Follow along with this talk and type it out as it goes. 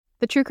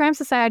The True Crime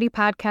Society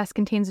podcast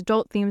contains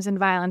adult themes and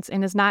violence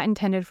and is not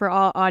intended for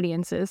all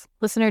audiences.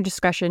 Listener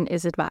discretion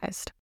is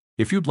advised.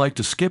 If you'd like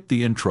to skip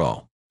the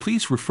intro,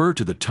 please refer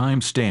to the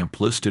timestamp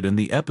listed in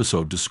the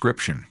episode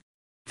description.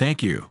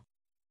 Thank you.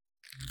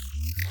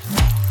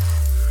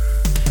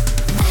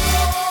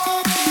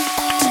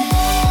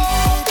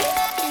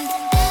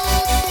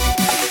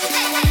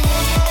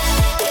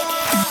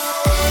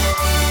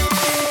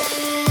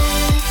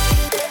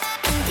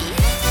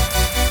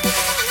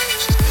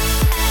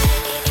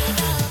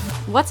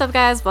 What's up,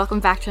 guys? Welcome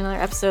back to another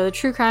episode of the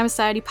True Crime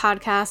Society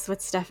podcast with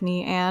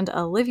Stephanie and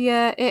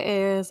Olivia. It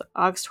is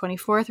August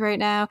 24th right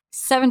now,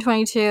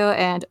 7:22,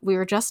 and we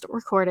were just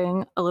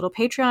recording a little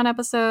Patreon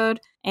episode.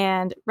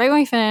 And right when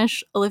we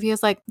finished,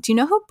 Olivia's like, "Do you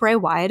know who Bray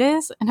Wyatt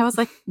is?" And I was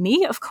like,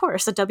 "Me? Of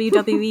course, a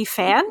WWE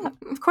fan?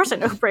 Of course I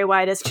know who Bray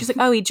Wyatt is." She's like,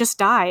 "Oh, he just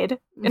died."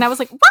 And I was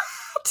like,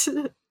 "What?"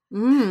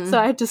 So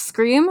I had to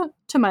scream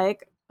to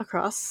Mike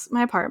across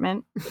my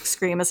apartment, like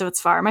scream as if it's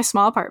far, my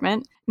small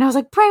apartment. And I was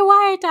like, "Bray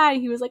Wyatt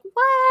died." He was like,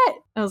 "What?"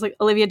 I was like,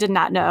 Olivia did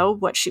not know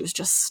what she was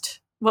just,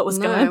 what was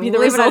going to be the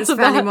result of that.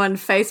 I found him on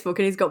Facebook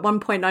and he's got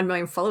 1.9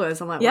 million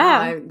followers. I'm like,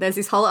 wow, there's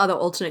this whole other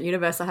alternate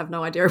universe I have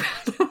no idea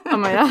about. Oh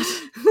my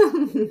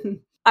gosh.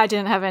 I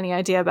didn't have any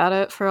idea about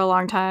it for a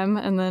long time.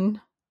 And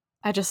then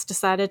I just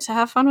decided to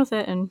have fun with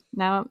it. And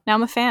now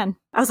I'm a fan.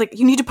 I was like,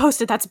 "You need to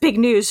post it. That's big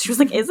news." She was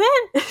like, "Is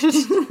it?"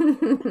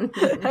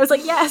 I was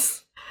like,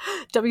 "Yes.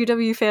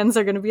 WWE fans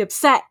are going to be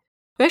upset."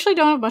 We actually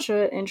don't have much of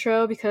an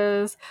intro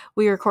because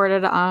we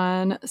recorded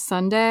on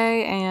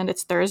Sunday and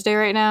it's Thursday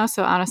right now.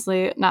 So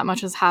honestly, not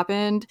much has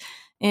happened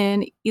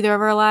in either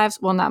of our lives.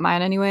 Well, not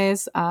mine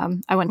anyways.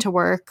 I went to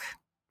work,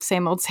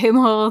 same old, same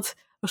old.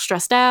 Was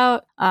stressed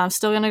out. I'm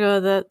still going to go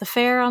to the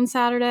fair on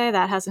Saturday.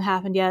 That hasn't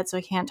happened yet, so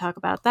I can't talk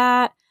about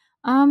that.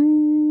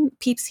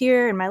 Peeps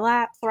here in my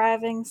lap,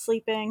 thriving,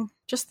 sleeping,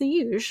 just the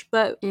usual.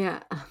 But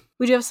yeah,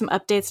 we do have some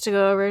updates to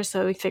go over,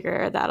 so we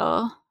figure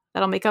that'll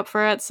make up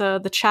for it. So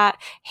the chat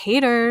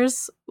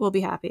haters will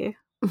be happy.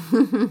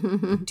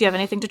 Do you have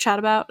anything to chat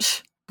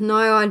about? No,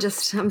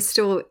 I'm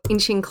still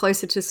inching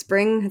closer to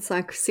spring. It's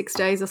like 6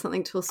 days or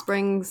something till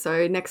spring.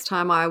 So next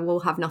time I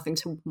will have nothing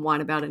to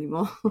whine about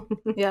anymore.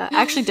 Yeah,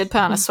 I actually did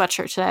put on a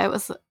sweatshirt today. It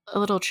was a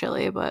little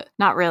chilly, but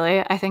not really.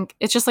 I think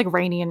it's just like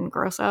rainy and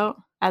gross out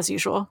as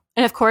usual.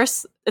 And of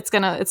course, it's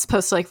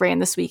supposed to like rain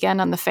this weekend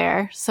on the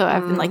fair. So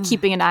I've been like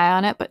keeping an eye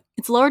on it, but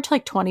it's lowered to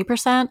like 20%.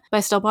 But I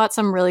still bought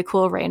some really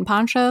cool rain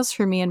ponchos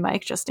for me and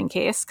Mike just in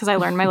case, because I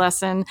learned my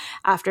lesson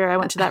after I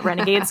went to that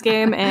Renegades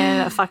game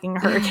in a fucking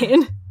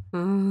hurricane.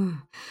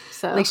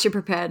 So at least you're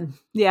prepared.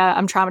 Yeah,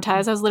 I'm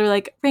traumatized. I was literally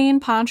like, rain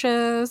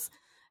ponchos,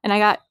 and I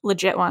got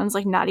legit ones,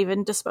 like not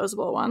even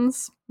disposable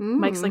ones.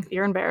 Mike's like,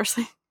 "You're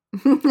embarrassing."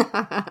 I'm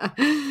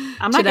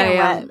not getting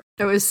wet.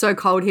 It was so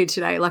cold here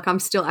today. Like I'm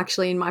still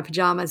actually in my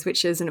pajamas,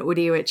 which is an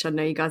hoodie, which I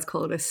know you guys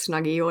call it a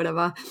snuggie or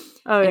whatever.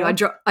 Oh yeah.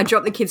 Anyway, I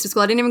dropped the kids to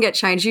school. I didn't even get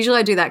changed. Usually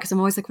I do that because I'm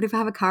always like, what if I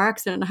have a car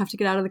accident and I have to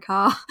get out of the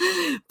car?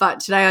 But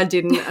today I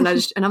didn't, and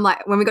I'm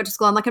like, when we got to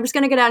school, I'm like, "I'm just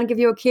going to get out and give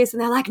you a kiss,"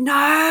 and they're like,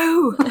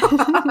 "No."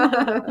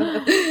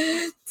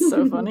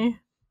 So funny.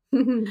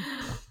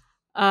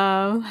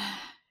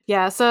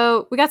 Yeah,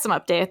 so we got some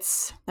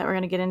updates that we're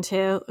going to get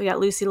into. We got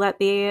Lucy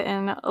Letby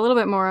and a little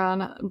bit more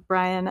on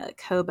Brian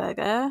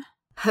Kobega.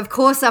 Of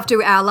course,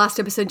 after our last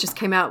episode just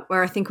came out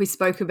where I think we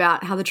spoke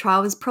about how the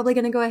trial was probably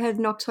going to go ahead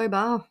in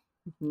October.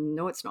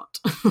 No, it's not.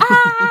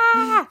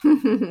 Ah!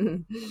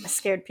 A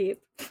scared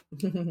peep.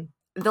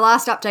 The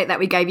last update that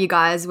we gave you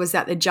guys was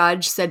that the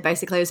judge said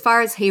basically, as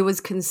far as he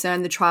was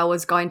concerned, the trial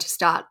was going to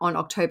start on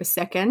October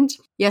 2nd.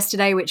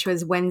 Yesterday, which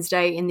was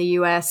Wednesday in the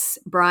US,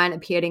 Brian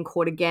appeared in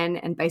court again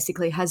and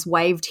basically has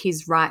waived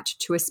his right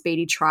to a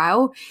speedy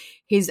trial.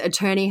 His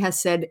attorney has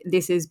said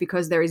this is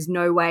because there is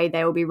no way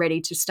they will be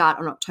ready to start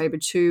on October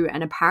 2.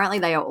 And apparently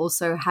they are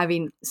also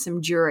having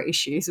some juror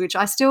issues, which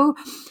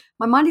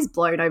my mind is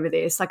blown over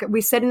this. Like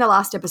we said in the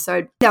last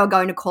episode, they were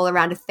going to call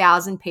around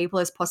 1,000 people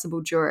as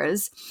possible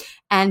jurors.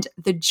 And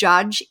the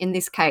judge in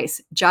this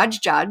case, Judge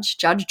John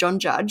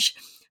Judge,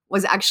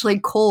 was actually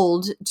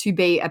called to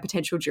be a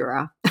potential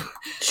juror.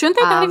 Shouldn't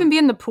they not even be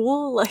in the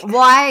pool? Like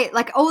why?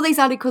 Like all these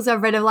articles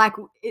I've read of like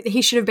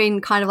he should have been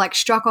kind of like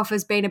struck off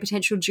as being a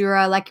potential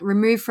juror, like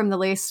removed from the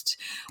list.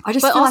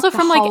 But also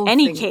from like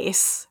any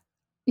case.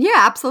 Yeah,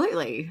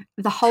 absolutely.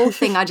 The whole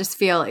thing I just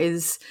feel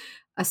is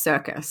a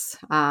circus.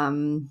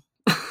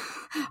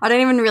 I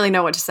don't even really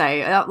know what to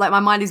say. Like my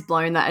mind is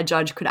blown that a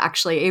judge could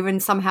actually even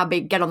somehow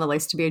get on the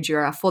list to be a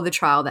juror for the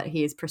trial that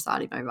he is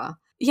presiding over.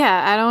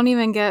 Yeah, I don't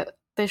even get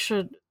they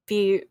should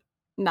be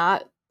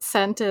not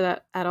sent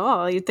it at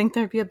all. You'd think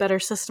there'd be a better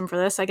system for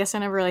this. I guess I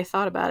never really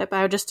thought about it, but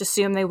I would just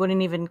assume they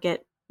wouldn't even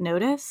get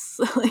notice.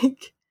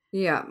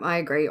 Yeah, I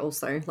agree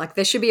also. Like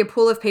there should be a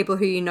pool of people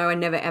who you know are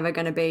never ever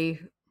going to be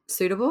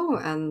suitable,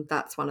 and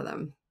that's one of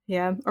them.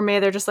 Yeah, or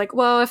maybe they're just like,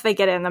 well, if they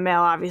get it in the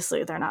mail,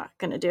 obviously they're not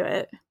going to do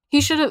it. He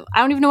should have,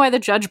 I don't even know why the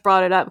judge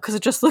brought it up because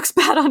it just looks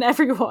bad on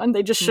everyone.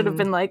 They just should have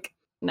been like,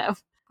 no.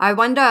 I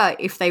wonder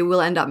if they will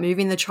end up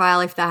moving the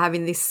trial if they're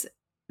having this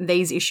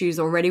these issues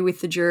already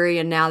with the jury,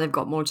 and now they've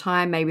got more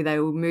time. Maybe they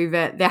will move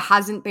it. There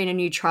hasn't been a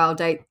new trial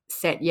date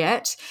set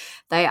yet.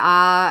 They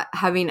are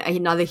having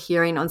another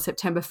hearing on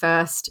September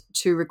 1st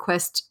to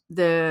request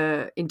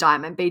the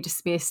indictment be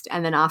dismissed,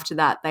 and then after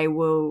that they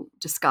will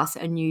discuss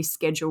a new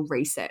schedule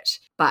reset.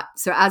 But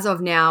so as of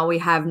now, we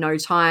have no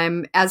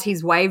time. As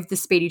he's waived the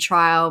speedy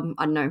trial,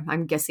 I don't know,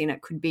 I'm guessing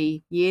it could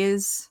be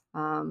years.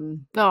 Oh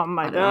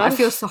my God. I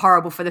feel so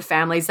horrible for the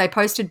families. They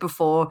posted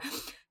before.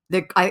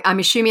 I'm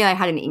assuming they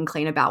had an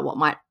inkling about what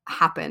might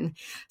happen.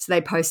 So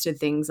they posted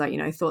things like,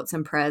 thoughts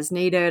and prayers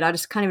needed. I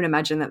just can't even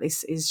imagine that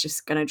this is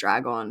just going to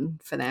drag on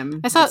for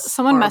them. I saw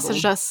someone horrible.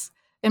 Messaged us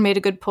and made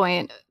a good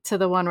point to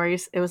the one where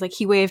it was like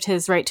he waived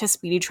his right to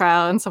speedy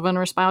trial, and someone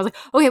responded was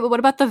like, okay, but what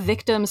about the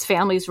victim's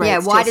family's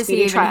rights why to does he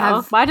speedy even trial?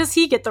 have... Why does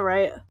he get the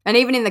right? And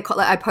even in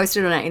I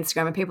posted on our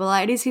Instagram and people are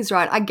like, it is his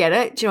right. I get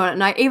it. Do you know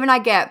what? And I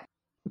get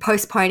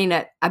postponing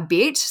it a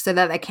bit so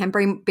that they can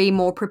be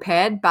more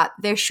prepared, but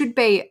there should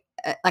be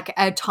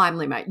a time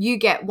limit. You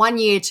get 1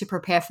 year to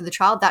prepare for the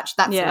trial. That's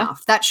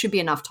enough. That should be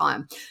enough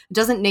time. It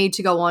doesn't need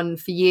to go on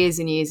for years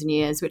and years and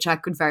years, which I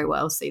could very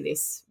well see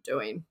this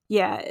doing.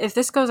 Yeah, if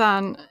this goes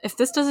on, if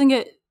this doesn't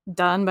get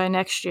done by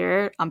next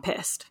year, I'm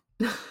pissed.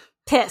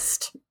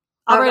 Pissed.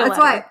 That's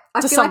why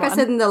I feel like I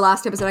said in the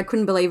last episode, I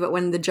couldn't believe it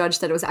when the judge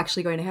said it was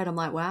actually going ahead. I'm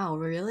like, wow,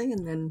 really?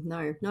 And then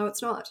no,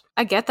 it's not.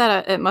 I get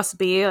that it must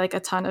be like a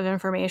ton of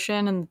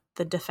information and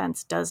the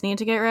defense does need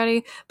to get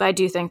ready, but I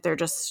do think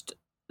this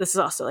is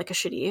also like a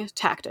shitty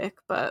tactic,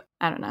 but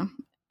I don't know.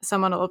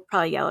 Someone will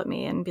probably yell at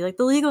me and be like,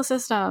 the legal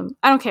system.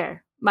 I don't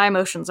care. My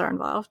emotions are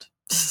involved.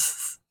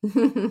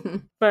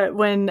 But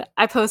when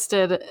I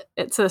posted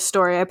it to the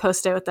story, I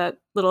posted it with that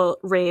little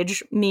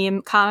rage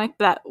meme comic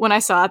that when I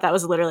saw it, that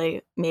was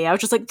literally me. I was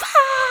just like,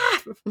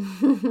 ah!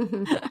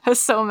 I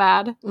was so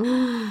mad.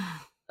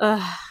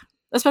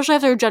 Especially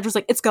after a judge was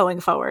like, it's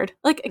going forward.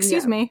 Like,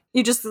 excuse me.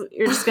 You're just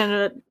going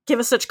to give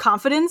us such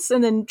confidence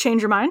and then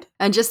change your mind?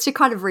 And just to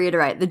kind of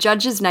reiterate, the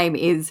judge's name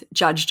is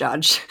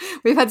Judge.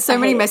 We've had so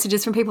many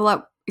messages from people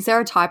like, is there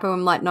a typo?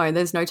 I'm like, no,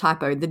 there's no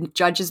typo. The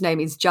judge's name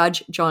is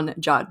Judge John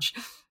Judge.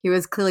 He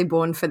was clearly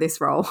born for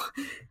this role.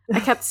 I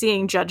kept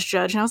seeing Judge,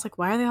 and I was like,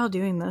 why are they all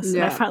doing this?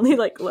 And I finally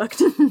looked.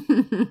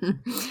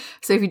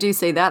 So if you do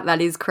see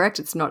that is correct.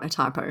 It's not a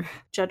typo.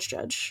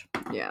 Judge.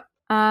 Yeah.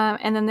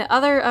 And then the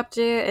other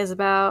update is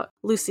about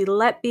Lucy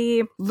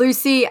Letby.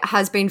 Lucy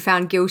has been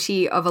found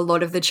guilty of a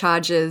lot of the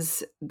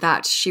charges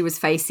that she was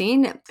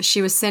facing.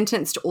 She was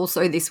sentenced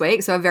also this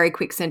week, so a very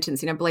quick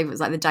sentencing. I believe it was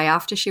like the day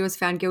after she was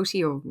found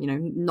guilty, or,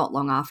 not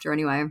long after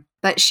anyway.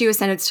 But she was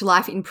sentenced to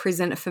life in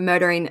prison for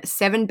murdering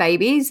 7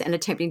 babies and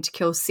attempting to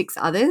kill 6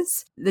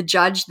 others. The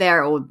judge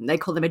there, or they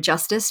call them a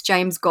justice,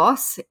 James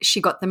Goss, she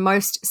got the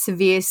most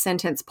severe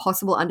sentence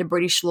possible under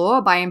British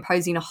law by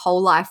imposing a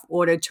whole life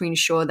order to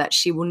ensure that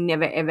she will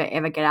never, ever,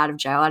 ever get out of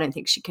jail. I don't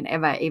think she can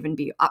ever even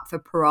be up for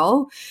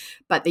parole,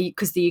 but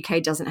because the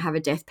UK doesn't have a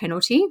death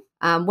penalty.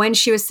 When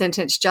she was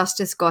sentenced,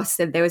 Justice Goss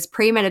said there was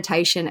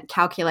premeditation,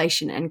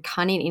 calculation, and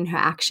cunning in her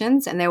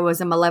actions, and there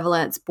was a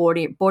malevolence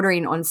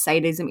bordering on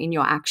sadism in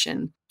your action.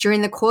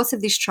 During the course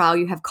of this trial,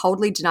 you have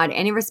coldly denied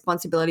any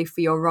responsibility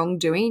for your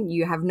wrongdoing.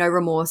 You have no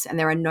remorse and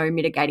there are no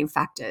mitigating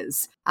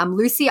factors.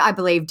 Lucy, I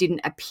believe,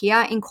 didn't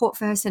appear in court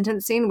for her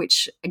sentencing,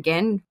 which,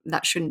 again,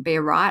 that shouldn't be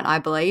a right, I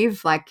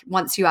believe.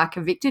 Once you are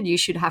convicted, you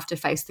should have to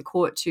face the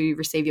court to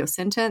receive your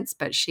sentence,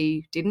 but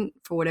she didn't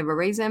for whatever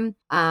reason.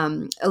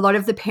 A lot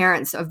of the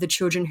parents of the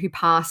children who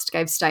passed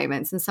gave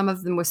statements, and some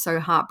of them were so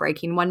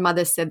heartbreaking. One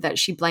mother said that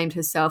she blamed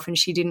herself and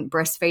she didn't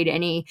breastfeed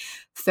any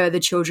further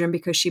children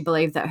because she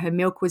believed that her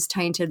milk was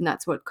tainted and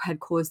that's what had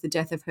caused the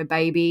death of her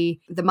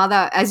baby. The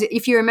mother,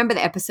 if you remember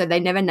the episode,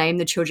 they never named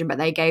the children, but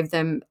they gave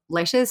them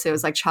letters. So it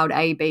was like child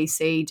A, B,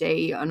 C,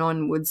 D, and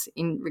onwards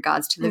in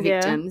regards to the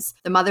victims.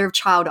 The mother of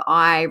child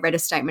I read a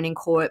statement in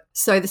court.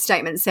 So the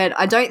statement said,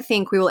 I don't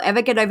think we will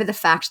ever get over the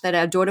fact that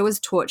our daughter was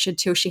tortured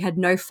till she had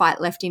no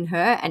fight left in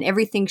her, and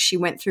everything she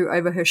went through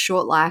over her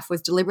short life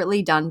was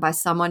deliberately done by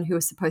someone who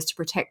was supposed to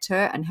protect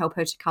her and help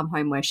her to come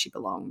home where she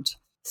belonged.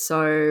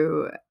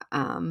 So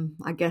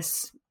I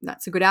guess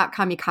that's a good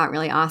outcome. You can't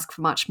really ask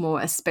for much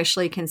more,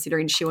 especially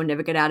considering she will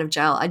never get out of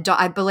jail.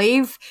 I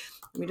believe,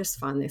 let me just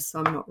find this so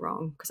I'm not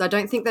wrong, because I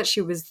don't think that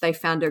they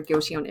found her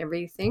guilty on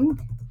everything.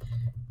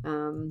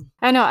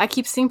 I know, I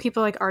keep seeing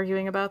people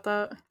arguing about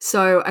that.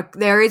 So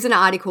there is an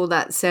article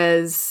that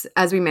says,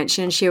 as we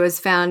mentioned, she was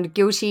found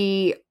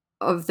guilty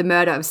of the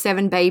murder of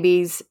 7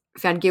 babies,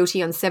 found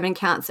guilty on 7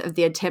 counts of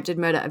the attempted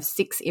murder of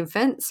 6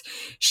 infants.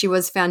 She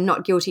was found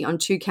not guilty on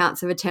 2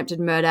 counts of attempted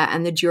murder,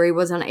 and the jury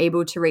was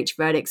unable to reach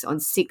verdicts on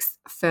 6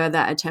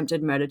 further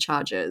attempted murder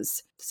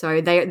charges.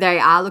 So they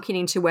are looking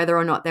into whether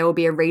or not there will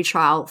be a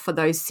retrial for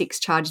those 6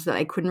 charges that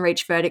they couldn't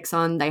reach verdicts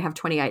on. They have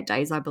 28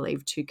 days, I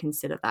believe, to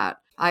consider that.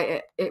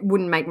 it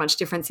wouldn't make much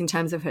difference in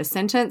terms of her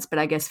sentence, but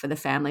I guess for the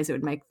families it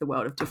would make the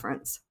world of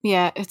difference.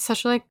 Yeah, it's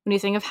such like, when you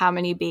think of how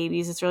many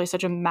babies, it's really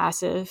such a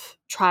massive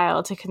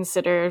trial to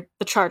consider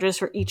the charges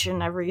for each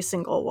and every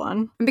single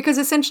one. Because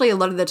essentially a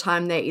lot of the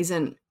time there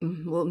isn't,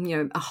 well,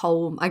 a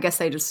whole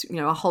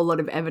lot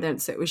of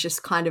evidence. It was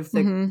just kind of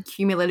the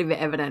cumulative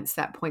evidence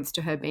that points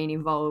to her being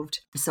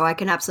involved. So I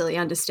can absolutely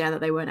understand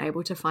that they weren't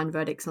able to find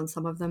verdicts on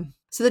some of them.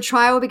 So the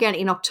trial began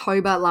in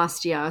October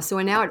last year. So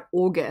we're now at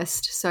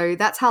August. So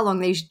that's how long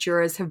these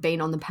jurors have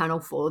been on the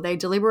panel for. They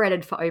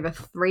deliberated for over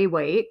 3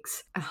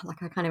 weeks. I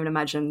can't even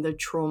imagine the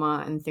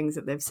trauma and things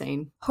that they've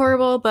seen.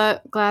 Horrible,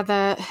 but glad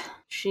that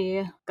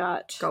she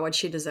got what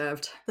she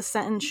deserved. The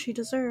sentence she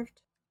deserved.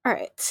 All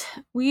right.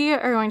 We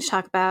are going to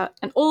talk about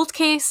an old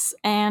case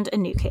and a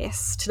new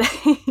case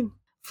today.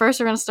 First,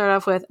 we're going to start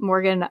off with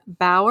Morgan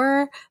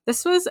Bauer.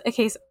 This was a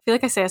case, I feel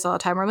like I say this all the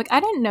time, where I'm like, I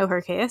didn't know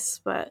her case,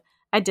 but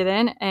I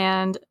didn't.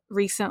 And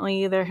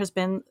recently there has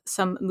been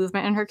some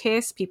movement in her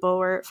case. People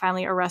were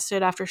finally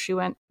arrested after she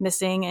went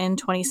missing in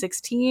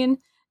 2016.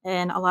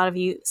 And a lot of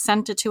you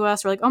sent it to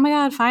us. We're like, oh my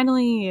God,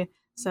 finally.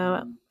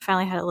 So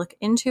finally had to look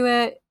into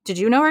it. Did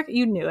you know her?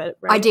 You knew it,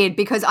 right? I did,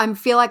 because I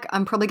feel like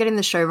I'm probably getting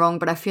the show wrong,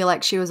 but I feel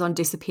like she was on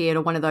Disappeared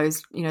or one of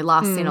those,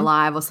 Last Seen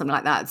Alive or something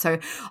like that. So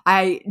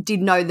I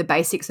did know the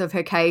basics of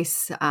her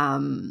case.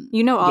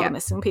 You know all the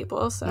missing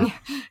people, so.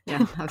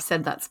 Yeah, I've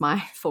said that's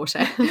my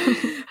forte.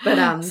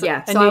 But So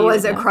I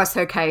was across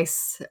her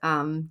case,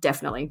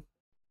 definitely.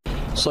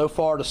 So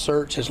far, the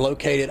search has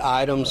located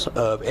items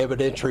of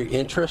evidentiary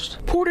interest.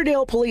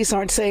 Porterdale police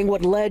aren't saying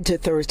what led to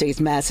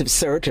Thursday's massive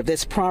search of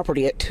this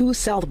property at 2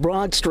 South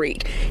Broad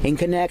Street in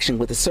connection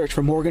with the search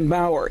for Morgan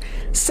Bauer,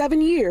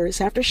 7 years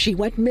after she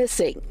went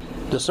missing.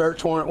 The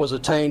search warrant was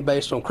obtained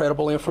based on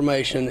credible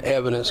information,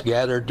 evidence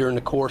gathered during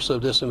the course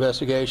of this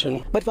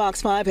investigation. But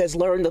Fox 5 has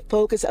learned the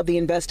focus of the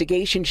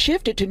investigation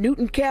shifted to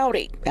Newton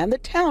County and the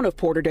town of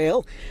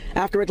Porterdale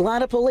after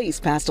Atlanta police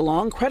passed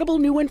along credible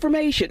new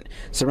information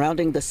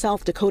surrounding the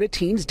South Dakota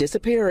teen's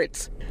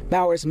disappearance.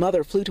 Bauer's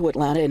mother flew to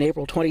Atlanta in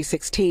April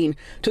 2016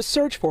 to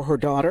search for her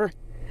daughter.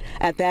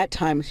 At that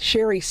time,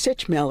 Sherry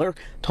Sitchmiller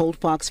told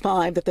Fox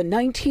 5 that the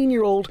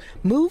 19-year-old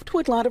moved to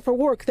Atlanta for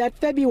work that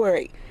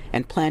February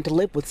and planned to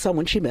live with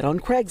someone she met on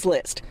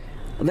Craigslist.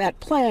 That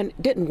plan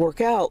didn't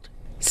work out.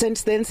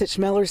 Since then,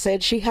 Sitchmiller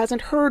said she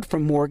hasn't heard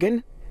from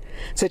Morgan.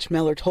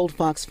 Sitchmiller told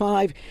Fox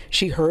 5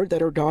 she heard that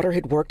her daughter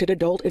had worked at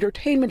adult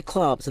entertainment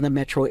clubs in the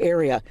metro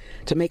area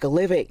to make a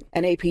living.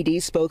 An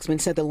APD spokesman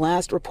said the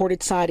last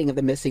reported sighting of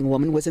the missing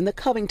woman was in the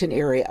Covington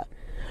area.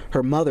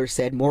 Her mother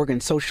said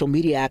Morgan's social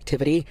media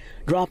activity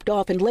dropped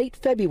off in late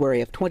February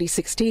of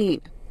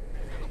 2016.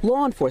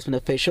 Law enforcement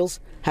officials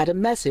had a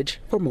message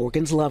for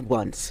Morgan's loved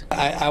ones.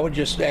 I would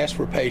just ask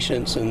for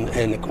patience,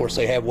 and of course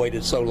they have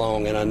waited so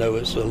long, and I know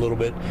it's a little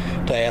bit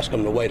to ask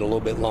them to wait a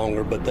little bit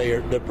longer, but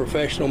the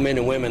professional men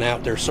and women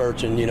out there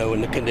searching,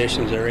 in the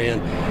conditions they're in,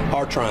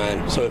 are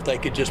trying. So if they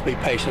could just be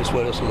patient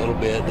with us a little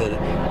bit,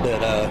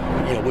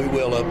 that we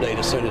will update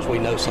as soon as we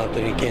know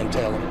something and can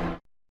tell them.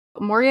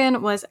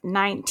 Morgan was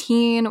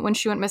 19 when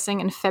she went missing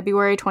in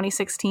February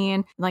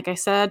 2016. Like I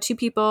said, 2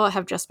 people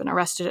have just been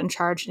arrested and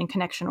charged in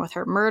connection with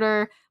her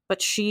murder,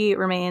 but she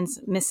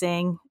remains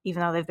missing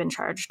even though they've been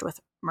charged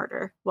with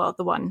murder. Well,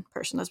 the one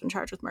person has been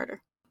charged with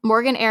murder.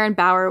 Morgan Erin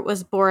Bauer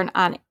was born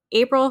on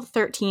April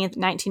 13th,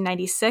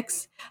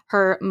 1996.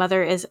 Her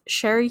mother is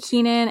Sherry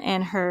Keenan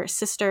and her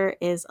sister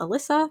is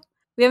Alyssa.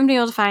 We haven't been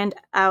able to find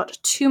out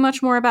too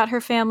much more about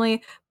her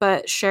family,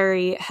 but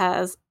Sherry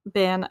has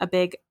been a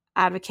big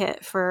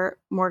advocate for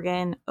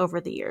Morgan over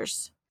the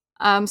years.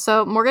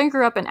 So Morgan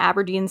grew up in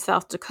Aberdeen,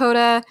 South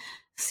Dakota.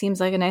 Seems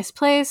like a nice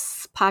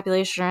place.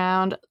 Population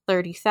around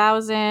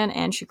 30,000,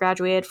 and she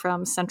graduated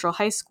from Central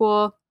High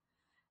School.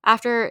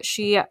 After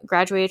she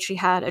graduated, she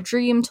had a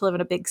dream to live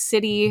in a big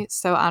city.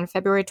 So on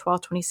February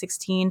 12,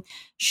 2016,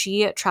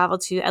 she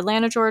traveled to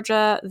Atlanta,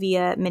 Georgia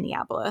via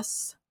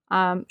Minneapolis.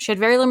 She had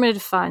very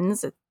limited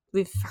funds.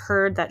 We've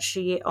heard that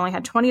she only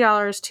had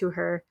 $20 to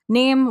her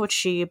name, which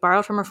she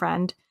borrowed from a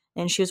friend.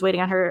 And she was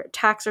waiting on her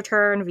tax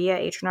return via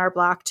H&R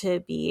Block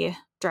to be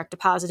direct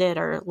deposited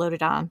or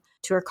loaded on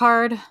to her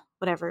card,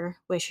 whatever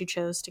way she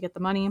chose to get the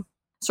money.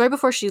 So right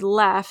before she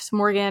left,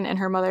 Morgan and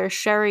her mother,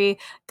 Sherry,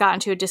 got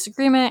into a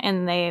disagreement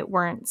and they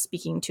weren't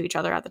speaking to each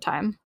other at the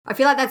time. I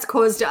feel like that's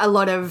caused a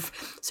lot of,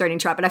 sorry to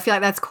interrupt, but I feel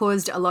like that's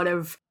caused a lot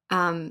of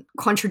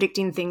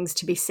contradicting things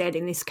to be said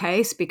in this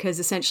case, because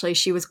essentially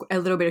she was a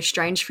little bit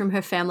estranged from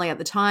her family at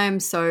the time.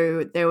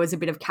 So there was a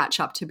bit of catch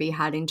up to be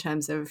had in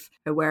terms of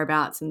her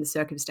whereabouts and the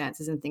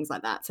circumstances and things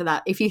like that. So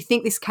that if you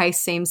think this case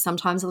seems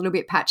sometimes a little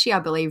bit patchy, I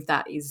believe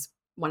that is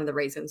one of the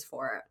reasons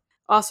for it.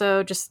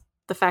 Also, just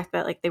the fact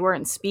that they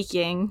weren't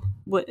speaking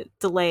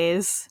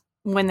delays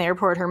when they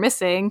reported her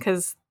missing,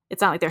 because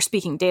it's not like they're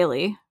speaking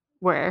daily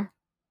where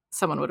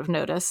someone would have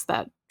noticed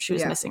that she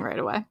was missing right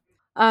away.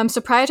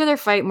 So prior to their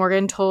fight,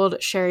 Morgan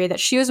told Sherry that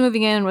she was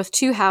moving in with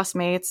 2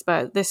 housemates,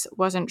 but this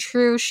wasn't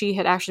true. She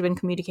had actually been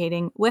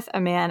communicating with a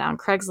man on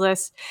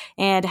Craigslist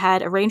and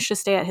had arranged to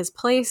stay at his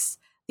place.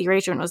 The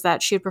arrangement was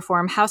that she would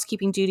perform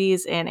housekeeping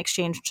duties in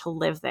exchange to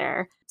live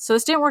there. So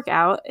this didn't work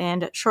out,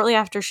 and shortly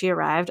after she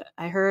arrived,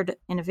 I heard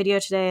in a video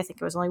today, I think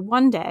it was only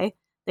one day,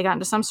 they got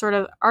into some sort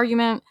of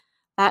argument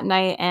that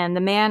night, and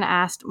the man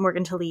asked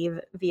Morgan to leave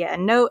via a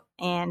note,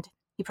 and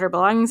he put her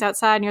belongings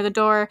outside near the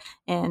door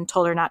and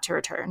told her not to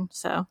return.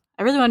 So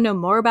I really want to know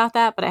more about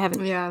that, but I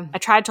haven't. Yeah. I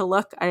tried to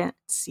look. I didn't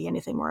see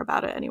anything more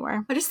about it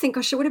anywhere. I just think,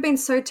 gosh, it would have been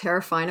so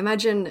terrifying.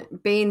 Imagine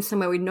being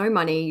somewhere with no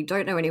money, you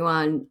don't know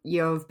anyone,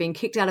 you've been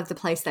kicked out of the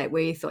place that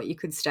where you thought you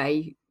could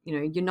stay. You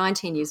know, you're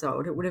 19 years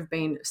old. It would have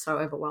been so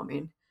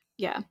overwhelming.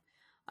 Yeah.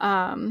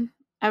 I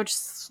would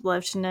just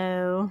love to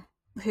know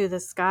who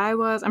this guy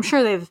was. I'm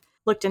sure they've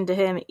looked into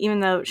him, even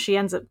though she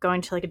ends up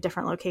going to like a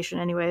different location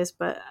anyways,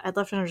 but I'd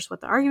love to know just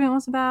what the argument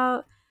was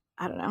about.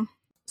 I don't know.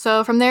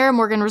 So from there,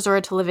 Morgan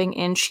resorted to living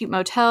in cheap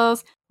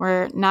motels.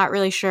 We're not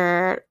really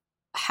sure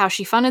how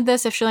she funded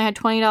this. If she only had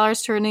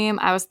 $20 to her name,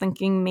 I was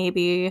thinking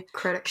maybe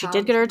Credit she card.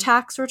 did get her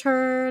tax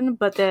return,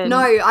 but then No,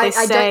 I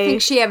don't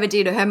think she ever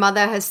did. Her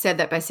mother has said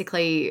that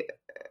basically,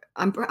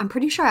 I'm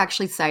pretty sure I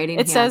actually say it in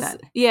it here. says,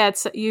 that,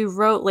 it's you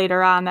wrote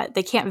later on that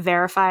they can't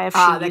verify if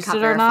she they used can't it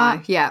or verify.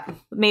 not. Yeah.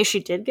 Maybe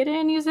she did get it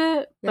and use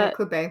it, Yeah, but it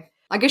could be.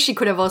 I guess she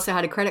could have also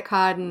had a credit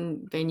card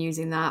and been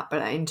using that,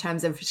 but in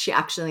terms of she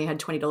actually had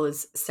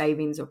 $20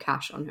 savings or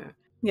cash on her.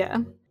 yeah.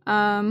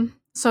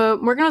 So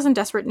Morgan was in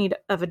desperate need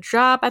of a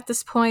job at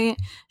this point.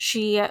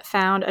 She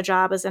found a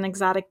job as an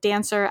exotic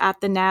dancer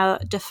at the now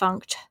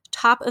defunct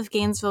Top of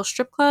Gainesville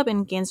Strip Club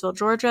in Gainesville,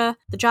 Georgia.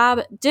 The job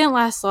didn't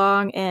last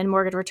long, and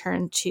Morgan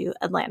returned to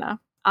Atlanta.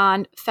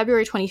 On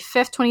February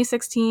 25th,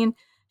 2016,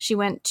 she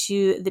went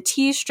to the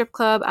T Strip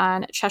Club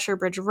on Cheshire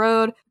Bridge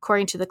Road.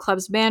 According to the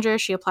club's manager,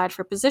 she applied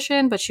for a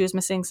position, but she was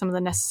missing some of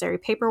the necessary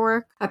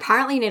paperwork.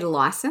 Apparently you need a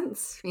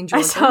license in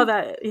Georgia. I saw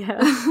that,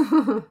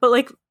 yeah. But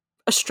like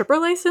a stripper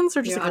license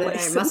or just Yeah, like I a don't know.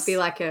 license? It must be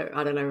like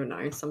I don't even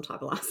know, some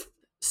type of license.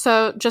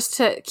 So just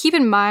to keep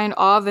in mind,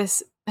 all of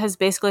this has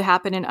basically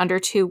happened in under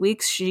 2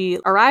 weeks. She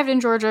arrived in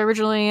Georgia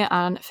originally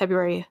on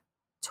February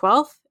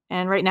 12th,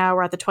 and right now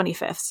we're at the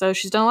 25th. So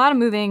she's done a lot of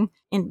moving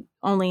in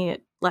only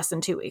less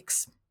than 2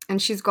 weeks.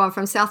 And she's gone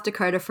from South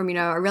Dakota, from, you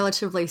know, a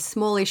relatively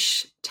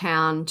smallish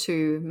town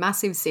to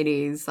massive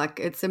cities. Like,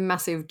 it's a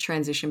massive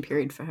transition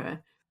period for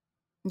her.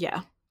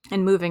 Yeah.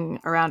 And moving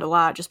around a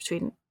lot just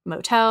between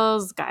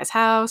motels, guy's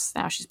house.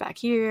 Now she's back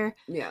here.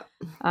 Yeah.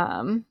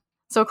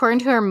 So according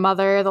to her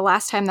mother, the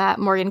last time that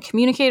Morgan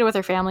communicated with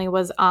her family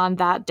was on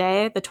that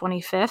day, the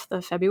 25th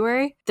of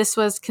February. This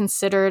was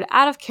considered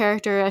out of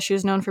character as she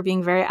was known for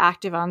being very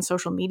active on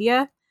social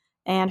media.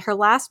 And her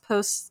last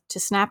posts to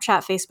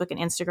Snapchat, Facebook, and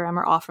Instagram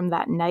are all from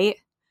that night.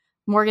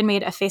 Morgan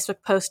made a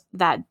Facebook post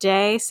that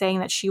day saying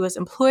that she was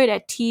employed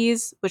at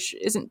T's, which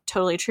isn't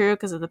totally true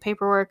because of the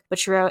paperwork, but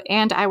she wrote,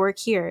 "And I work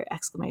here!" !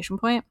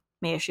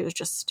 Maybe she was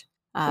just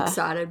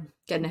excited,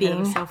 getting ahead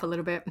of herself a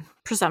little bit.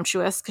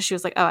 Presumptuous because she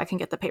was like, oh, I can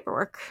get the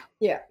paperwork.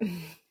 Yeah.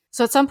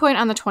 So at some point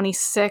on the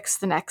 26th,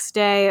 the next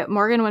day,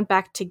 Morgan went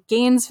back to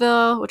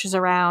Gainesville, which is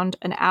around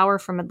an hour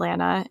from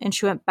Atlanta, and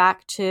she went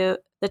back to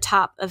the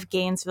Top of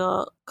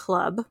Gainesville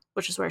Club,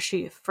 which is where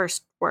she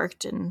first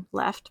worked and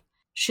left.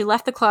 She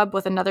left the club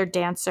with another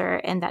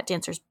dancer and that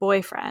dancer's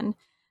boyfriend.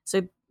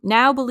 So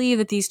now believe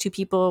that these two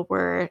people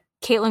were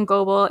Caitlin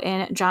Goebel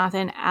and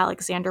Jonathan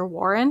Alexander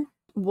Warren.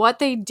 What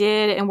they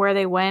did and where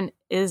they went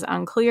is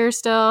unclear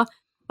still,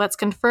 but it's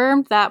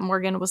confirmed that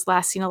Morgan was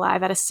last seen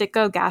alive at a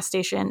Citgo gas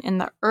station in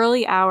the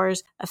early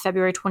hours of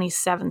February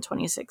 27,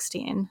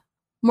 2016.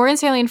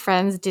 Morgan's family and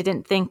friends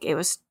didn't think it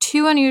was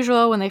too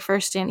unusual when they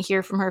first didn't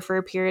hear from her for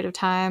a period of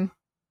time,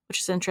 which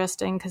is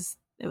interesting because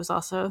it was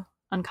also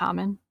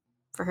uncommon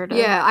for her to...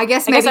 Yeah, I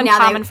guess maybe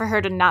uncommon for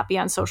her to not be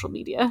on social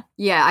media.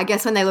 Yeah, I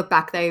guess when they look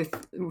back, they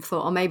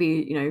thought, or maybe,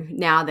 you know,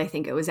 now they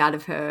think it was out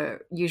of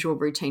her usual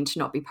routine to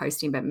not be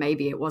posting, but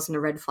maybe it wasn't a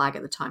red flag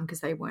at the time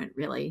because they weren't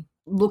really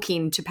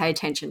looking to pay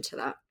attention to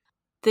that.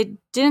 They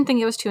didn't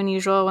think it was too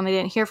unusual when they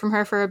didn't hear from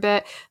her for a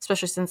bit,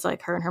 especially since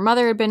like her and her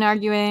mother had been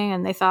arguing,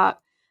 and they thought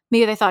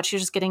she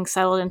was just getting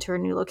settled into her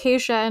new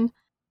location.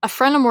 A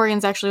friend of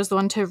Morgan's actually was the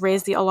one to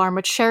raise the alarm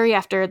with Sherry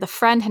after the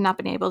friend had not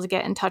been able to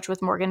get in touch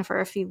with Morgan for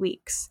a few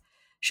weeks.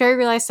 Sherry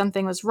realized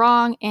something was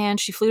wrong, and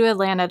she flew to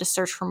Atlanta to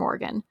search for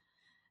Morgan.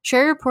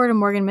 Sherry reported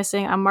Morgan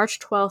missing on March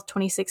 12,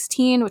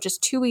 2016, which is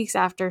 2 weeks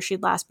after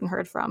she'd last been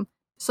heard from.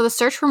 So the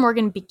search for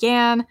Morgan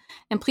began,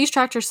 and police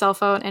tracked her cell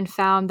phone and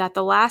found that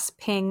the last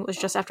ping was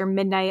just after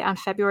midnight on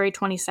February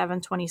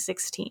 27,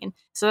 2016.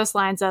 So this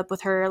lines up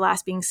with her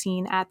last being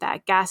seen at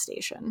that gas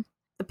station.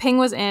 The ping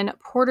was in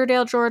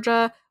Porterdale,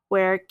 Georgia,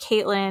 where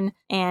Caitlin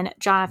and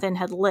Jonathan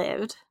had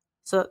lived.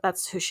 So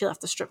that's who she left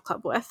the strip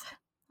club with.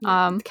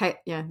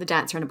 The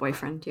dancer and a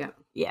boyfriend, yeah.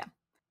 Yeah.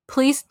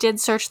 Police did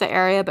search the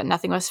area, but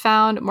nothing was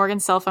found.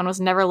 Morgan's cell phone was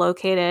never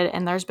located,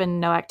 and there's been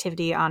no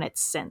activity on it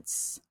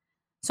since.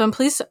 So when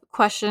police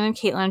questioned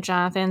Caitlin and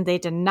Jonathan, they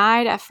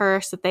denied at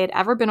first that they had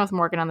ever been with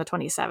Morgan on the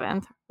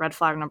 27th. Red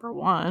flag number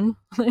 1.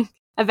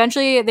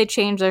 Eventually, they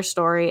changed their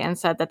story and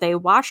said that they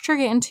watched her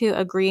get into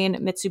a green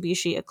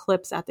Mitsubishi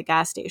Eclipse at the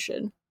gas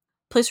station.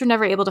 Police were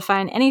never able to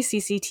find any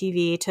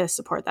CCTV to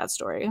support that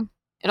story.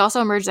 It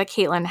also emerged that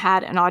Caitlin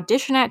had an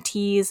audition at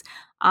Tease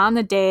on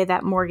the day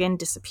that Morgan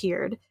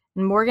disappeared.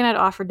 And Morgan had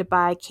offered to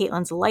buy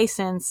Caitlin's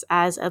license,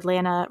 as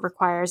Atlanta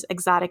requires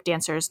exotic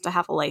dancers to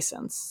have a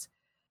license.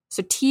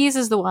 So Tease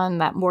is the one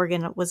that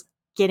Morgan was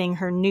getting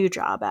her new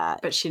job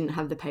at. But she didn't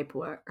have the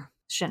paperwork.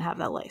 She didn't have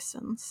that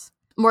license.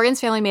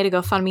 Morgan's family made a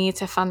GoFundMe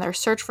to fund their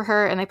search for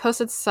her, and they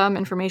posted some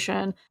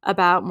information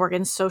about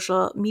Morgan's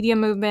social media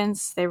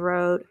movements. They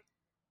wrote,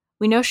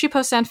 "We know she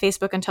posted on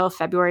Facebook until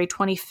February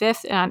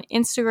 25th and on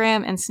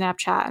Instagram and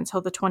Snapchat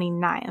until the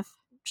 29th,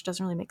 which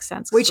doesn't really make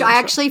sense. Which I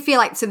actually feel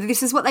like, so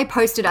this is what they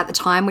posted at the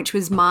time, which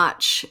was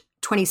March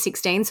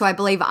 2016. So I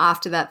believe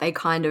after that they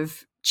kind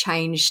of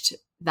changed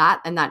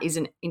that, and that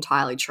isn't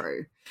entirely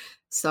true.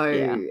 So,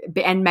 yeah.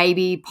 And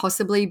maybe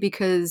possibly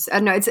because, I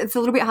don't know, it's a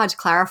little bit hard to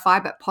clarify,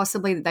 but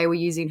possibly that they were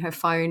using her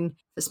phone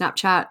for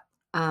Snapchat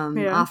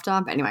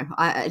after. But anyway,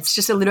 it's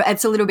just a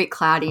little bit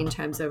cloudy in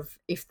terms of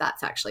if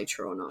that's actually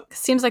true or not.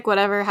 Seems like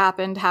whatever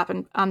happened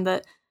on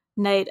the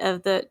night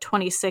of the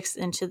 26th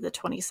into the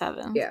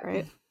 27th,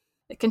 right?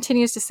 It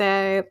continues to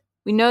say,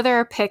 "We know there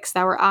are pics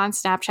that were on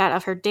Snapchat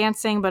of her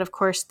dancing, but of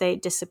course they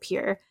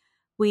disappear.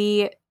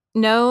 We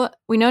know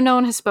no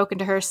one has spoken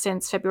to her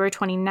since February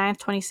 29th,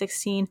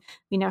 2016.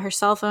 We know her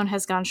cell phone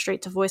has gone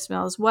straight to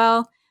voicemail as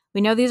well.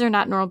 We know these are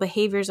not normal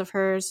behaviors of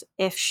hers.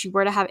 If she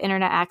were to have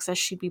internet access,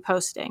 she'd be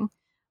posting.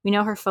 We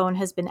know her phone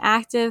has been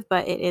active,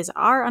 but it is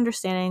our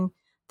understanding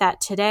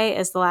that today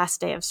is the last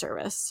day of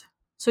service."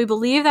 So we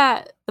believe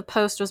that the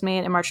post was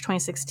made in March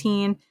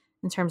 2016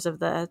 in terms of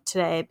the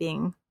today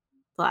being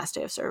the last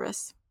day of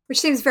service. Which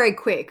seems very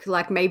quick.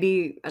 Like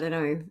maybe, I don't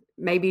know,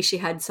 maybe she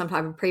had some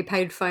type of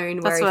prepaid phone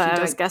where if you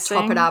don't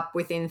top it up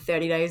within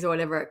 30 days or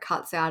whatever, it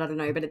cuts out. I don't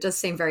know. But it does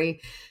seem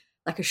very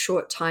like a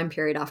short time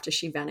period after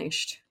she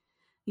vanished.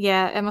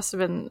 Yeah, it must have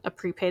been a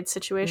prepaid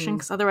situation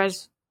because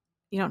otherwise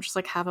you don't just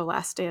like have a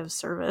last day of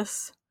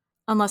service.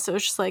 Unless it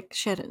was just like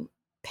she hadn't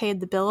paid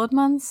the bill in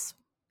months.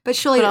 But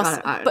surely,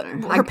 I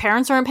don't know. Her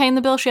parents weren't paying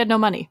the bill. She had no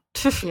money.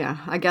 Yeah,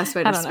 I guess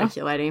we're just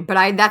speculating.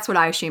 But that's what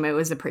I assume it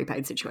was a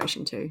prepaid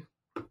situation too.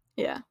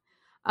 Yeah.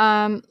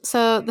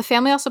 So the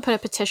family also put a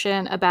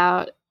petition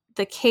about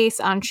the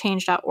case on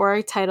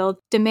change.org titled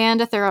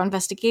 "Demand a Thorough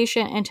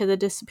Investigation into the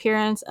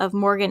Disappearance of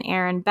Morgan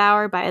Aaron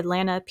Bauer by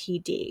Atlanta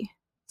PD."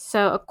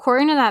 So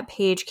according to that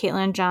page,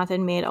 Caitlin and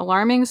Jonathan made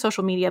alarming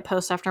social media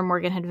posts after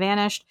Morgan had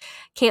vanished.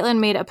 Caitlin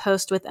made a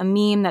post with a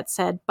meme that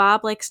said,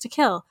 "Bob likes to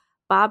kill.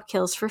 Bob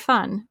kills for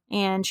fun."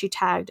 And she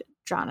tagged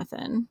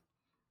Jonathan.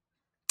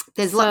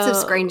 There's lots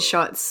of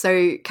screenshots.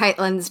 So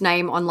Caitlin's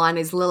name online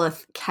is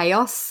Lilith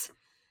Chaos.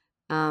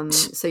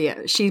 So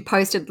yeah, she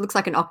posted, looks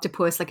like an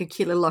octopus, like a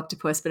cute little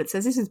octopus, but it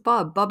says, "This is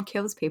Bob. Bob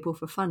kills people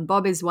for fun.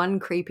 Bob is one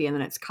creepy," and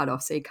then it's cut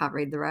off so you can't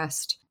read the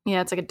rest. Yeah,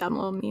 it's like a dumb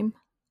little meme.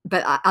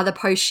 But other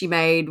posts she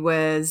made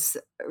was,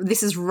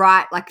 this is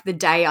right like the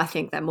day I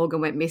think that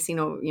Morgan went missing,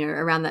 or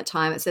around that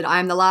time. It said, "I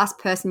am the last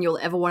person you'll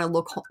ever want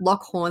to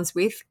lock horns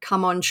with.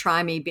 Come on,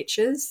 try me,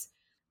 bitches."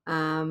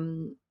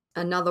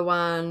 Another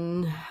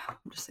one,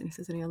 I'm just seeing if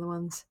there's any other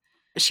ones.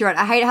 She wrote,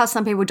 "I hate how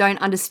some people don't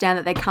understand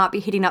that they can't be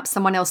hitting up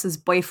someone else's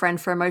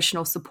boyfriend for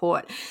emotional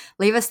support.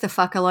 Leave us the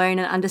fuck alone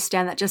and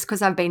understand that just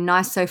because I've been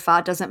nice so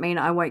far doesn't mean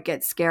I won't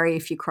get scary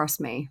if you cross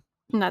me."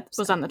 And that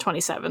was on the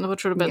 27th,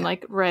 which would have been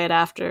like right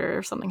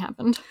after something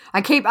happened.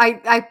 I keep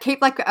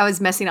like I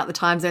was messing up the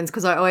time zones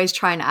because I always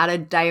try and add a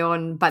day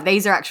on, but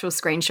these are actual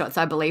screenshots,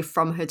 I believe,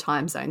 from her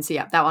time zone. So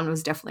yeah, that one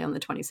was definitely on the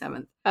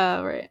 27th.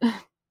 Oh, right.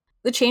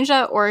 The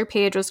change.org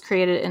page was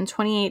created in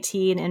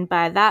 2018, and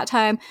by that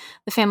time,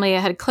 the family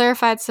had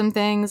clarified some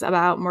things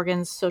about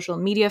Morgan's social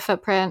media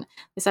footprint.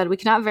 They said, "We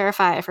cannot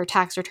verify if her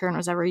tax return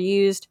was ever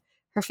used.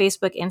 Her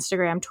Facebook,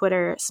 Instagram,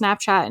 Twitter,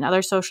 Snapchat, and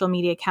other social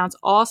media accounts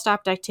all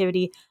stopped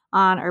activity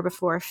on or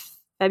before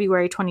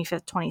February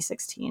 25th,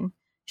 2016.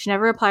 She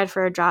never applied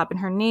for a job in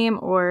her name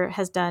or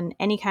has done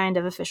any kind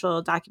of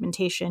official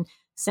documentation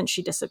since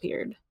she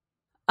disappeared."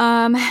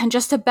 And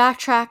just to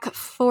backtrack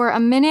for a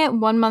minute,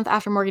 1 month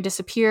after Morgan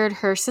disappeared,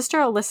 her sister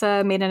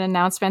Alyssa made an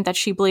announcement that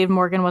she believed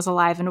Morgan was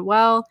alive and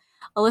well.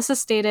 Alyssa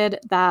stated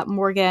that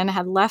Morgan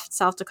had left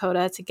South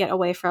Dakota to get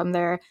away from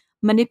their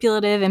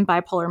manipulative and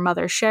bipolar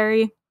mother,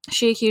 Sherry.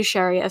 She accused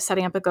Sherry of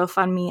setting up a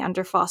GoFundMe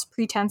under false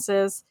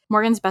pretenses.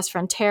 Morgan's best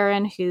friend,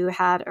 Taryn, who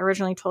had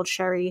originally told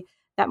Sherry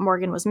that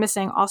Morgan was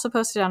missing, also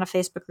posted on a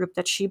Facebook group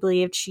that she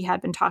believed she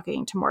had been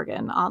talking to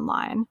Morgan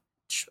online,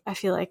 which I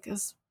feel like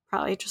is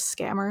probably just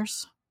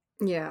scammers.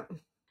 Yeah.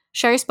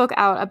 Sherry spoke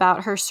out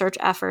about her search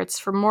efforts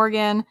for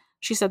Morgan.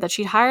 She said that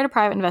she'd hired a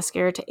private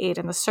investigator to aid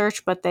in the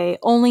search, but they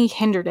only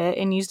hindered it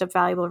and used up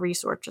valuable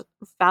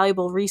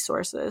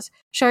resources.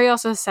 Sherry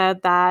also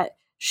said that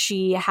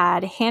she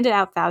had handed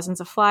out thousands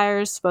of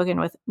flyers,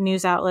 spoken with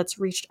news outlets,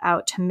 reached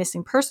out to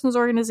missing persons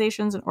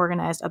organizations, and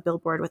organized a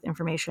billboard with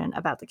information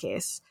about the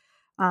case.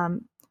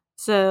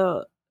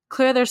 So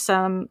clear there's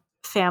some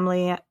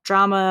family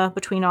drama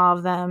between all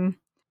of them.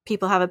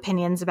 People have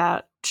opinions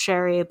about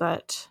Sherry,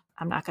 but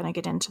I'm not going to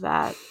get into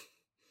that.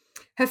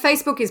 Her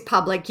Facebook is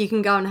public. You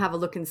can go and have a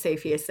look and see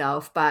for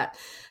yourself. But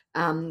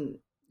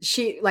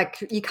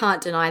you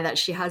can't deny that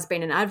she has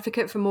been an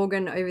advocate for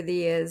Morgan over the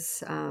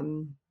years.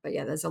 But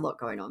yeah, there's a lot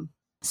going on.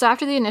 So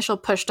after the initial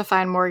push to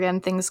find Morgan,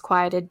 things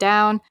quieted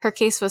down. Her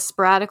case was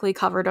sporadically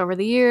covered over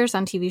the years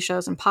on TV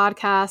shows and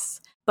podcasts.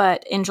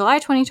 But in July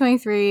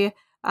 2023,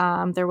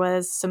 there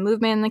was some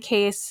movement in the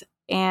case,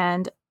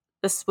 and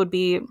this would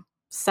be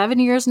 7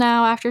 years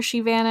now after she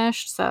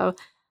vanished. So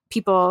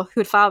people who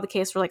had filed the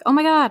case were like, oh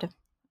my God.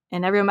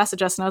 And everyone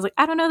messaged us, and I was like,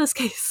 I don't know this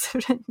case.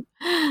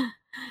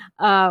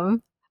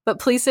 But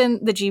police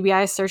in the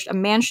GBI searched a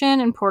mansion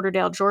in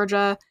Porterdale,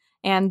 Georgia,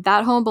 and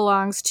that home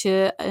belongs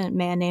to a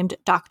man named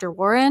Dr.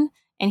 Warren,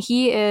 and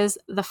he is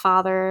the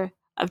father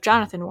of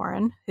Jonathan